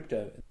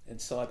 crypto and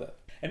cyber.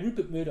 And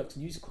Rupert Murdoch's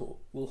News Corp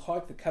will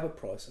hike the cover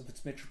price of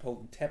its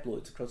metropolitan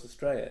tabloids across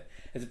Australia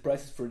as it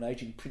braces for an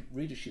ageing print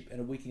readership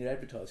and a weakening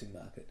advertising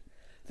market.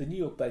 The New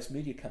York-based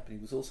media company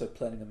was also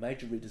planning a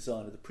major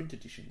redesign of the print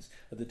editions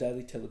of the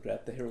Daily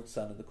Telegraph, the Herald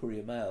Sun and the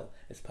Courier Mail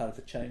as part of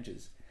the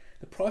changes.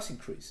 The price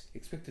increase,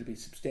 expected to be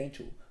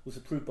substantial, was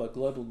approved by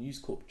Global News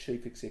Corp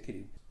Chief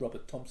Executive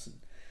Robert Thompson.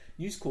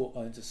 News Corp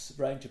owns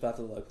a range of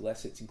other local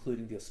assets,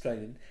 including the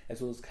Australian,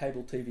 as well as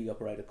cable TV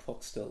operator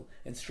Foxtel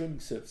and streaming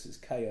services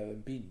Kayo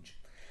and Binge.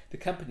 The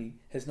company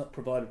has not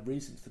provided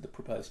reasons for the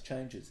proposed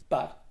changes,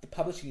 but the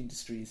publishing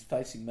industry is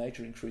facing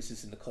major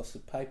increases in the cost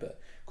of paper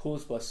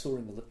caused by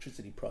soaring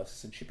electricity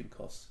prices and shipping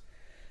costs.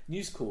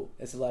 News Corp,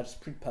 as the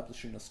largest print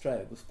publisher in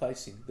Australia, was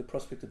facing the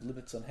prospect of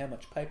limits on how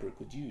much paper it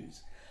could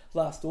use.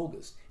 Last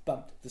August,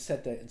 bumped the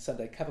Saturday and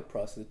Sunday cover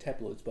price of the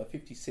tabloids by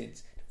 50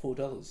 cents to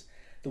 $4.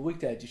 The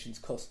weekday editions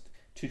cost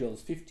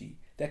 $2.50.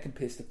 That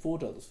compares to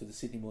 $4 for the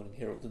Sydney Morning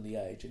Herald and The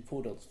Age and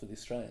 $4 for the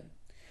Australian.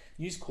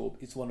 News Corp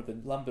is one of a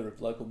number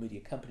of local media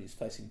companies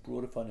facing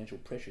broader financial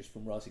pressures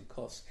from rising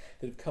costs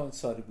that have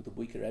coincided with a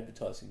weaker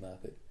advertising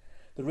market.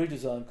 The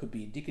redesign could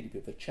be indicative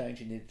of a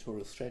change in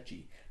editorial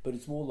strategy, but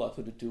it's more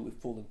likely to do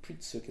with falling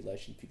print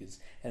circulation figures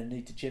and a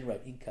need to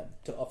generate income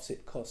to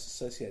offset costs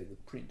associated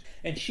with print.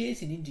 And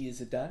shares in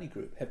India's Adani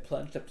Group have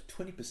plunged up to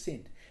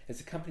 20% as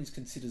the company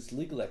considers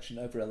legal action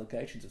over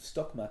allegations of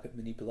stock market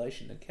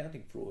manipulation and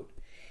accounting fraud.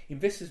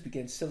 Investors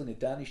began selling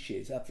Adani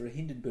shares after a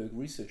Hindenburg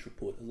research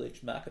report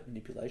alleged market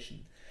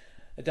manipulation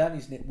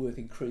Adani's net worth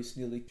increased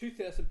nearly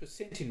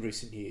 2,000% in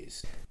recent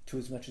years to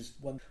as much as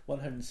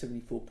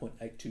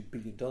 $174.82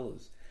 billion.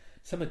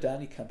 Some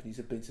Adani companies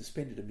have been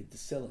suspended amid the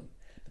selling.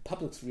 The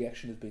public's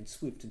reaction has been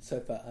swift and so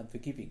far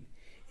unforgiving.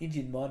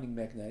 Indian mining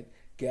magnate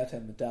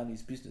Gautam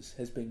Adani's business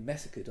has been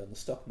massacred on the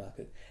stock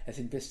market as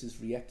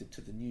investors reacted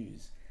to the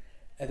news.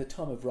 At the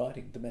time of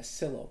writing, the mass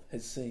sell-off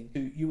has seen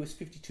US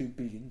 $52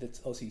 billion,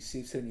 that's Aussie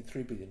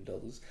 $73 billion,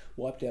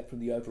 wiped out from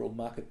the overall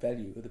market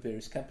value of the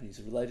various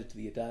companies related to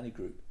the Adani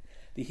Group.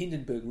 The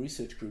Hindenburg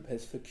Research Group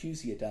has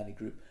accused the Adani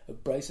Group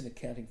of brazen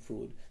accounting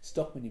fraud,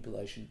 stock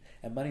manipulation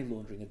and money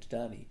laundering at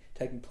Adani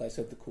taking place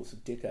over the course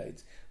of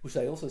decades, which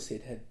they also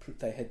said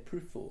they had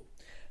proof for.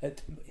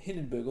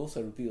 Hindenburg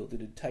also revealed it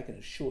had taken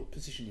a short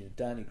position in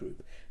Adani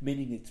Group,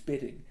 meaning it's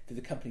betting that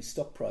the company's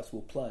stock price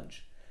will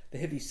plunge. The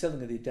heavy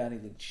selling of the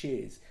Adani-linked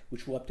shares,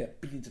 which wiped out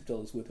billions of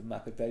dollars worth of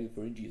market value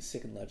for India's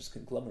second largest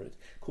conglomerate,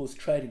 caused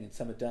trading in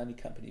some Adani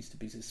companies to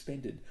be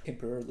suspended,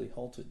 temporarily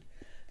halted.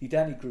 The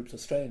Adani Group's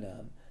Australian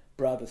arm,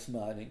 Bravas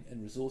Mining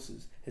and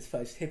Resources, has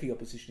faced heavy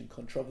opposition and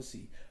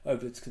controversy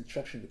over its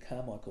construction of the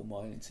Carmichael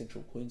mine in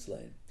central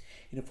Queensland.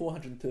 In a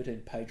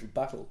 413-page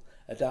rebuttal,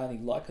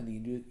 Adani likened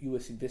the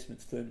US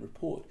investments firm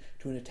report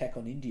to an attack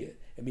on India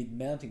amid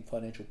mounting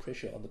financial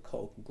pressure on the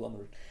coal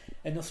conglomerate.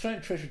 And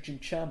Australian Treasurer Jim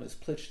Chalmers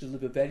pledged to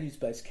deliver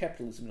values-based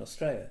capitalism in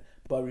Australia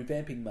by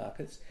revamping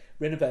markets,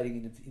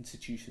 renovating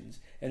institutions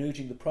and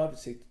urging the private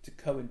sector to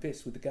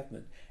co-invest with the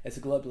government as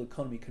the global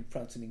economy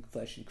confronts an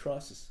inflation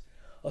crisis.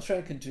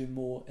 Australia can do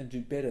more and do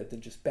better than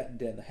just batten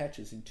down the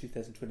hatches in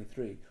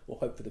 2023 or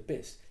hope for the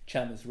best,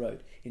 Chalmers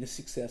wrote in a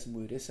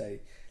 6,000-word essay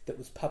that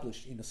was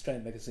published in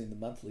Australian magazine The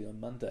Monthly on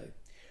Monday.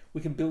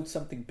 We can build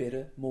something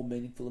better, more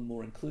meaningful and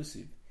more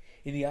inclusive.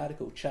 In the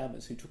article,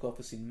 Chalmers, who took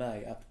office in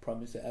May after Prime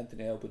Minister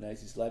Anthony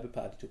Albanese's Labor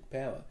Party took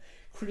power,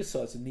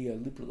 criticised the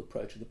neoliberal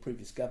approach of the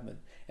previous government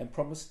and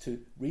promised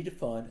to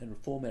redefine and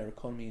reform our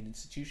economy and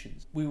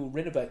institutions. We will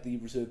renovate the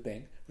Reserve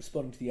Bank,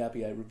 responding to the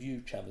RBA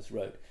review, Chalmers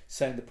wrote,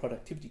 saying the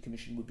Productivity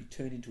Commission would be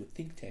turned into a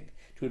think tank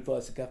to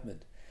advise the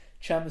government.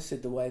 Chalmers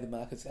said the way the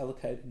markets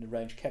allocate and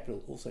arrange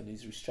capital also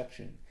needs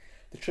restructuring.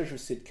 The Treasurer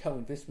said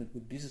co-investment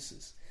with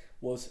businesses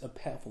was a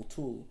powerful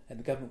tool and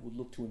the government would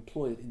look to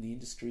employ it in the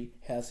industry,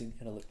 housing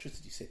and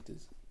electricity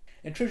sectors.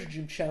 And Treasurer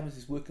Jim Chalmers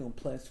is working on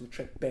plans to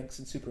attract banks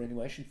and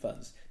superannuation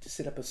funds to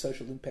set up a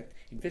social impact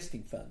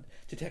investing fund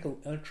to tackle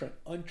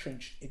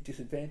entrenched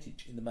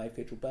disadvantage in the May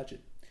federal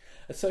budget.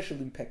 A social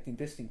impact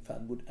investing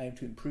fund would aim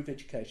to improve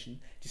education,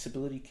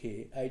 disability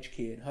care, aged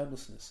care and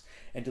homelessness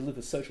and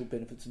deliver social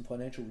benefits and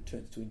financial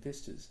returns to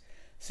investors.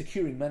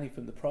 Securing money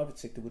from the private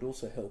sector would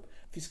also help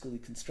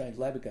fiscally constrained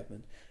Labor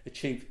government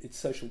achieve its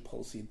social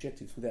policy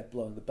objectives without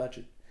blowing the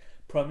budget.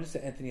 Prime Minister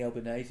Anthony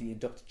Albanese and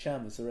Dr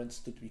Chalmers are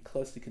understood to be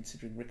closely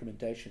considering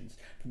recommendations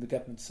from the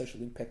government's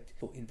Social Impact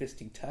for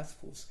Investing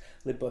Task Force,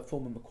 led by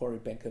former Macquarie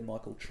banker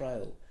Michael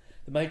Trail.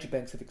 The major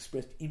banks have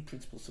expressed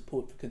in-principle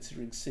support for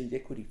considering seed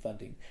equity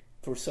funding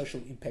for a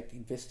social impact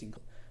investing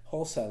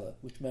wholesaler,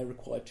 which may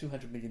require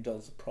 $200 million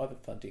of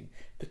private funding,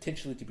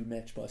 potentially to be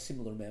matched by a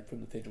similar amount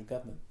from the federal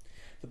government.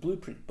 The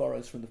blueprint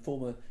borrows from the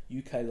former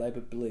UK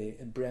Labor Blair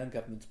and Brown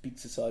government's Big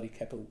Society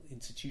Capital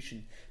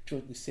Institution,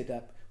 jointly set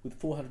up with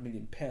 £400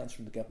 million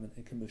from the government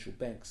and commercial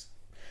banks.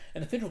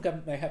 And the federal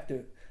government may have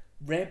to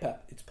ramp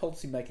up its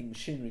policy-making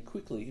machinery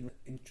quickly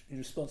in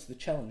response to the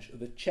challenge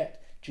of a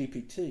chat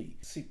GPT,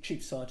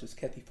 Chief Scientist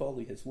Kathy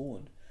Foley has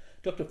warned.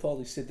 Dr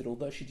Foley said that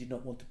although she did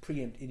not want to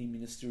preempt any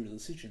ministerial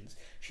decisions,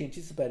 she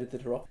anticipated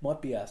that her office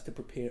might be asked to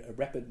prepare a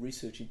rapid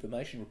research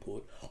information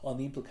report on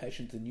the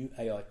implications of new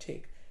AI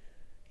tech.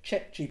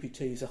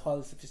 ChatGPT is a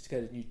highly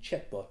sophisticated new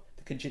chatbot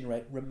that can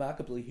generate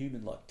remarkably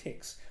human-like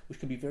text, which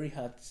can be very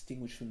hard to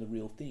distinguish from the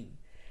real thing.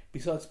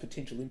 Besides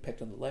potential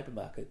impact on the labour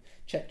market,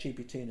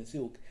 ChatGPT and its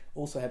ilk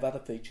also have other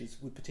features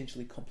with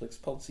potentially complex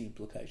policy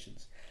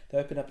implications. They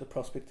open up the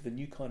prospect of a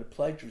new kind of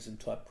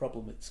plagiarism-type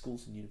problem at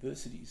schools and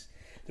universities.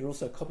 There are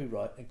also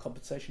copyright and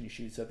compensation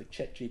issues over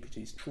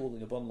ChatGPT's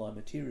trawling of online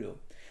material.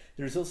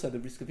 There is also the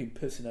risk of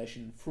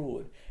impersonation and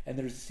fraud, and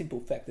there is the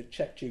simple fact that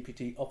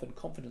ChatGPT often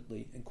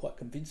confidently and quite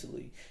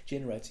convincingly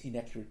generates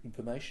inaccurate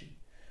information.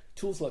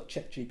 Tools like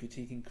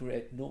ChatGPT can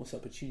create enormous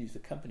opportunities for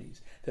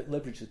companies that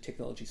leverage the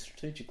technology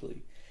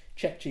strategically.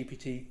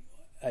 ChatGPT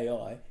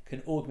AI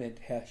can augment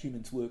how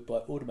humans work by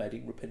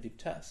automating repetitive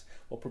tasks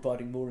or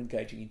providing more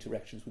engaging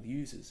interactions with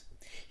users.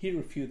 Here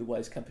are a few of the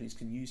ways companies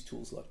can use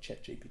tools like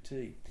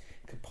ChatGPT: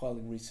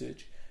 compiling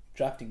research,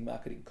 drafting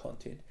marketing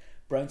content,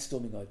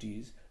 brainstorming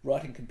ideas,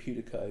 writing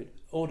computer code,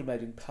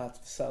 automating parts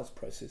of the sales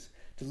process,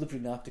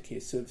 delivering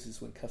aftercare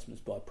services when customers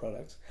buy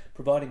products,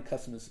 providing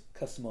customers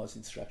customized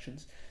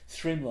instructions,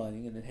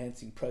 streamlining and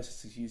enhancing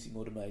processes using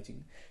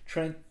automation,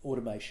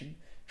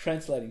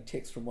 translating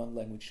text from one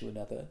language to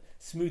another,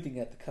 smoothing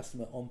out the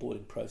customer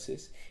onboarding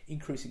process,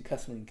 increasing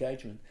customer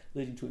engagement,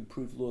 leading to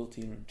improved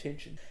loyalty and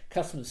retention.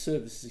 Customer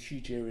service is a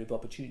huge area of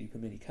opportunity for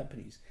many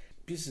companies.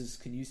 Businesses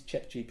can use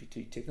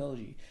ChatGPT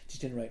technology to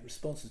generate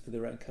responses for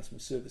their own customer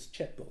service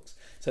chatbots,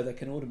 so they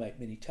can automate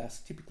many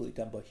tasks typically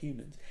done by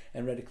humans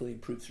and radically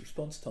improves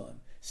response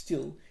time.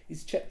 Still,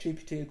 is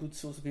ChatGPT a good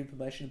source of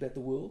information about the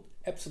world?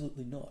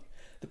 Absolutely not.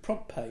 The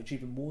prompt page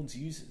even warns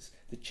users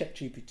that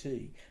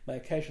ChatGPT may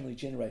occasionally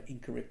generate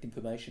incorrect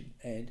information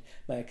and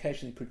may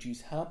occasionally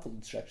produce harmful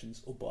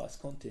instructions or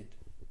biased content.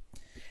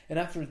 And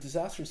after a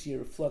disastrous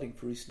year of flooding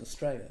for Eastern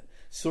Australia,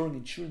 soaring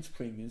insurance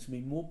premiums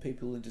mean more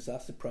people in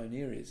disaster-prone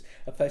areas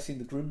are facing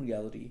the grim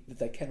reality that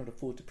they cannot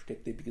afford to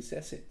protect their biggest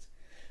assets.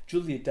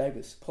 Julia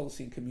Davis,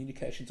 Policy and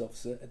Communications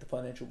Officer at the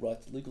Financial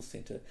Rights Legal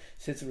Centre,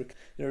 says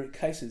there are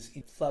cases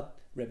in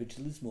flood-ravaged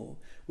Lismore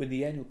when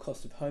the annual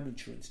cost of home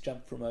insurance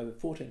jumped from over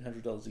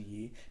 $1,400 a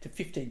year to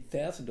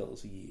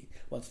 $15,000 a year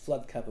once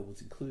flood cover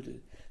was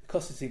included. The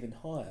cost is even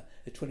higher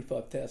at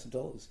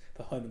 $25,000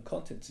 for home and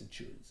contents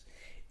insurance.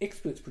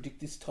 Experts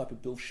predict this type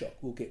of bill shock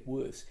will get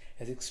worse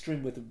as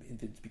extreme weather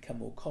events become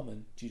more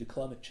common due to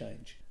climate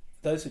change.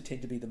 Those who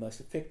tend to be the most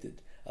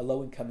affected are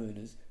low-income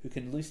earners who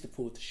can least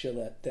afford to shell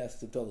out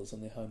thousands of dollars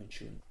on their home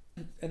insurance.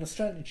 And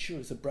Australian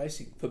insurers are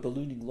bracing for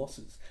ballooning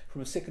losses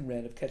from a second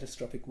round of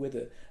catastrophic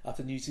weather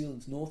after New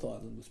Zealand's North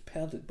Island was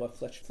pounded by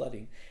flash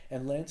flooding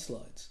and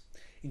landslides.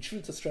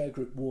 Insurance Australia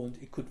Group warned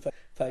it could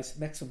face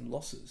maximum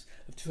losses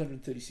of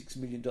 $236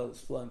 million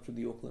flowing from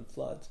the Auckland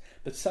floods,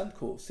 but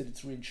Suncorp said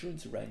its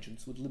reinsurance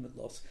arrangements would limit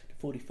loss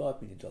to $45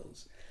 million.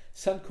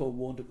 Suncorp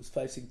warned it was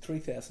facing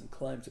 3,000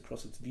 claims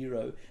across its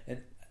Vero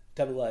and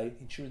AA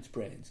insurance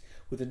brands,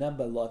 with a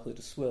number likely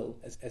to swell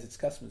as its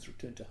customers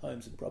return to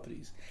homes and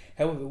properties.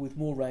 However, with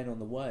more rain on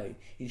the way,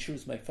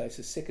 insurers may face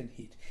a second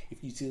hit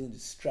if New Zealand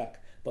is struck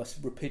by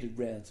repeated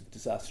rounds of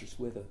disastrous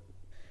weather.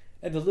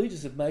 And the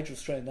leaders of major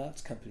Australian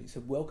arts companies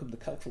have welcomed the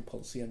cultural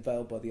policy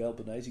unveiled by the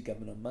Albanese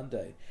government on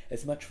Monday,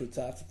 as much for its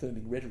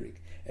arts-affirming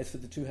rhetoric as for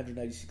the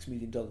 $286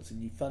 million in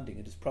new funding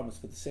it has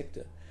promised for the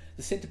sector.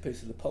 The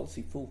centrepiece of the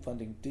policy, full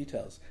funding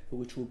details for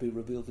which will be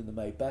revealed in the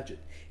May budget,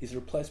 is a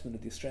replacement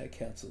of the Australia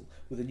Council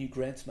with a new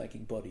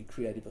grants-making body,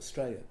 Creative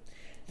Australia.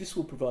 This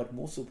will provide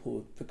more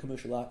support for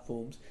commercial art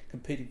forms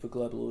competing for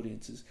global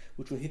audiences,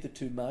 which were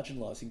hitherto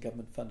marginalising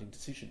government funding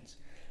decisions.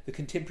 The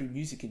contemporary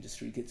music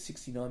industry gets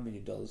 $69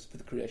 million for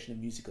the creation of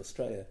Music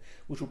Australia,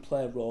 which will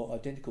play a role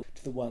identical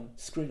to the one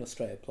Screen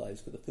Australia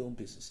plays for the film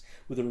business,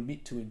 with a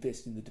remit to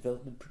invest in the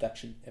development,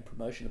 production and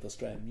promotion of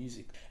Australian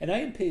music. And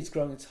AMP is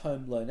growing its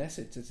home loan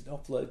assets as it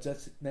offloads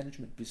asset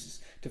management business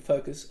to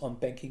focus on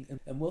banking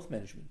and wealth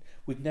management,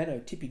 with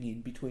Nano tipping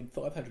in between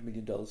 $500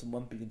 million and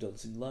 $1 billion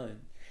in loan.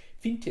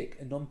 Fintech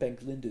and non-bank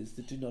lenders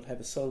that do not have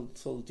a solid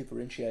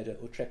differentiator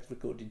or track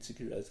record in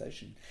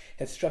securisation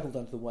have struggled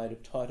under the weight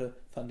of tighter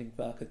funding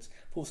markets,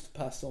 forced to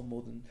pass on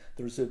more than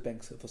the Reserve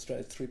Bank of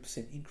Australia's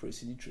 3%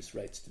 increase in interest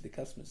rates to their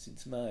customers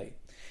since May.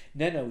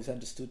 Nano is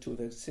understood to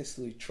have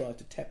successfully tried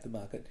to tap the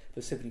market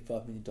for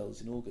 $75 million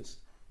in August.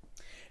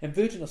 And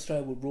Virgin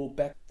Australia will roar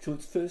back to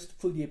its first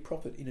full-year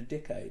profit in a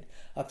decade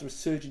after a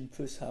surge in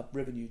first-half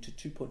revenue to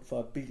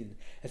 $2.5 billion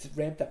as it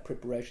ramped up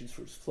preparations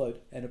for its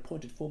float and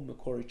appointed former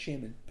Macquarie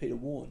chairman Peter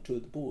Warne to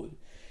the board.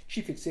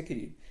 Chief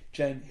Executive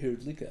Jane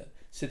Hirdlicka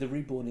said the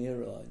reborn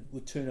airline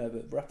would turn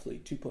over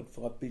roughly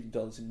 $2.5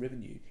 billion in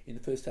revenue in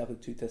the first half of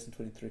the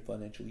 2023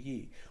 financial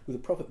year, with a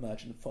profit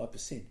margin of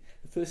 5%,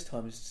 the first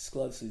time it's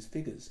disclosed these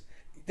figures.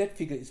 That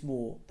figure is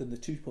more than the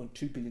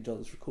 $2.2 billion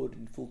recorded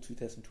in full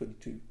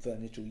 2022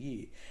 financial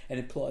year and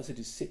implies it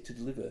is set to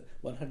deliver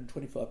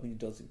 $125 million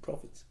in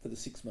profits for the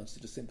 6 months to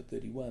December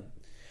 31.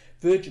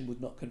 Virgin would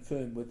not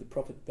confirm whether the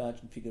profit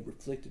margin figure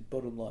reflected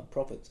bottom-line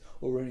profits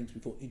or earnings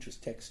before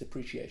interest, tax,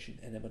 depreciation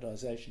and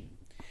amortisation.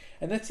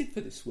 And that's it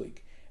for this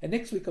week. And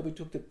next week I'll be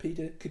talking to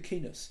Peter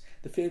Kokinos,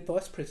 the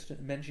Vice President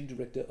and Managing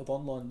Director of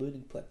online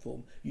learning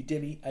platform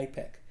Udemy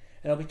APAC.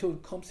 And I'll be talking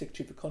to CommSec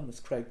Chief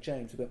Economist Craig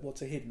James about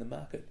what's ahead in the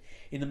market.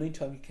 In the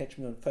meantime, you can catch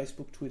me on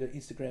Facebook, Twitter,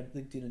 Instagram,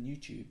 LinkedIn and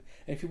YouTube.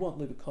 And if you want,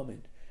 leave a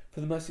comment. For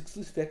the most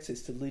exclusive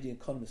access to leading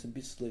economists and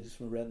business leaders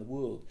from around the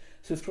world,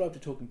 subscribe to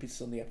Talking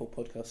Business on the Apple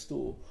Podcast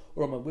Store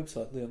or on my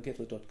website,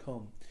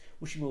 leongettler.com.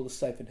 Wishing you all a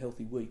safe and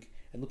healthy week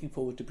and looking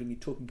forward to bringing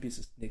Talking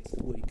Business next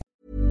week.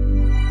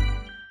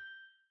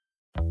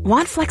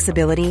 Want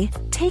flexibility?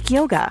 Take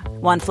yoga.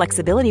 Want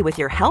flexibility with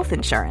your health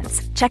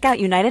insurance? Check out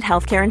United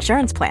Healthcare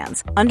Insurance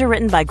Plans.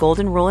 Underwritten by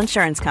Golden Rule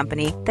Insurance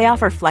Company, they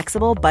offer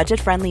flexible,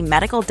 budget-friendly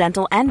medical,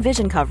 dental, and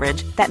vision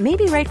coverage that may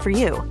be right for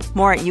you.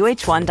 More at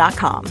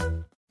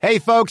UH1.com. Hey,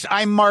 folks,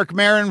 I'm Mark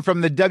Maron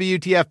from the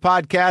WTF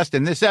Podcast,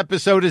 and this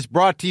episode is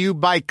brought to you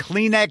by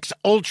Kleenex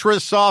Ultra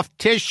Soft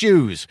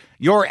Tissues,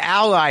 your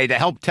ally to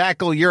help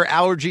tackle your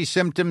allergy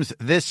symptoms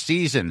this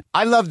season.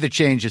 I love the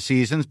change of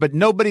seasons, but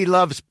nobody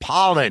loves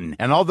pollen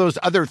and all those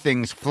other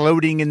things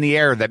floating in the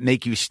air that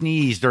make you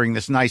sneeze during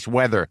this nice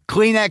weather.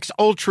 Kleenex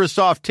Ultra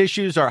Soft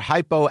Tissues are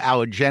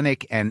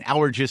hypoallergenic and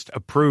allergist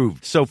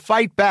approved, so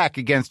fight back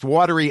against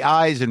watery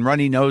eyes and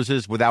runny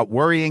noses without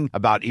worrying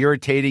about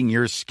irritating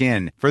your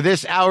skin. For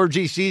this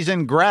allergy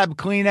season, grab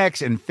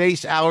Kleenex and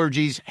face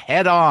allergies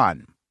head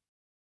on.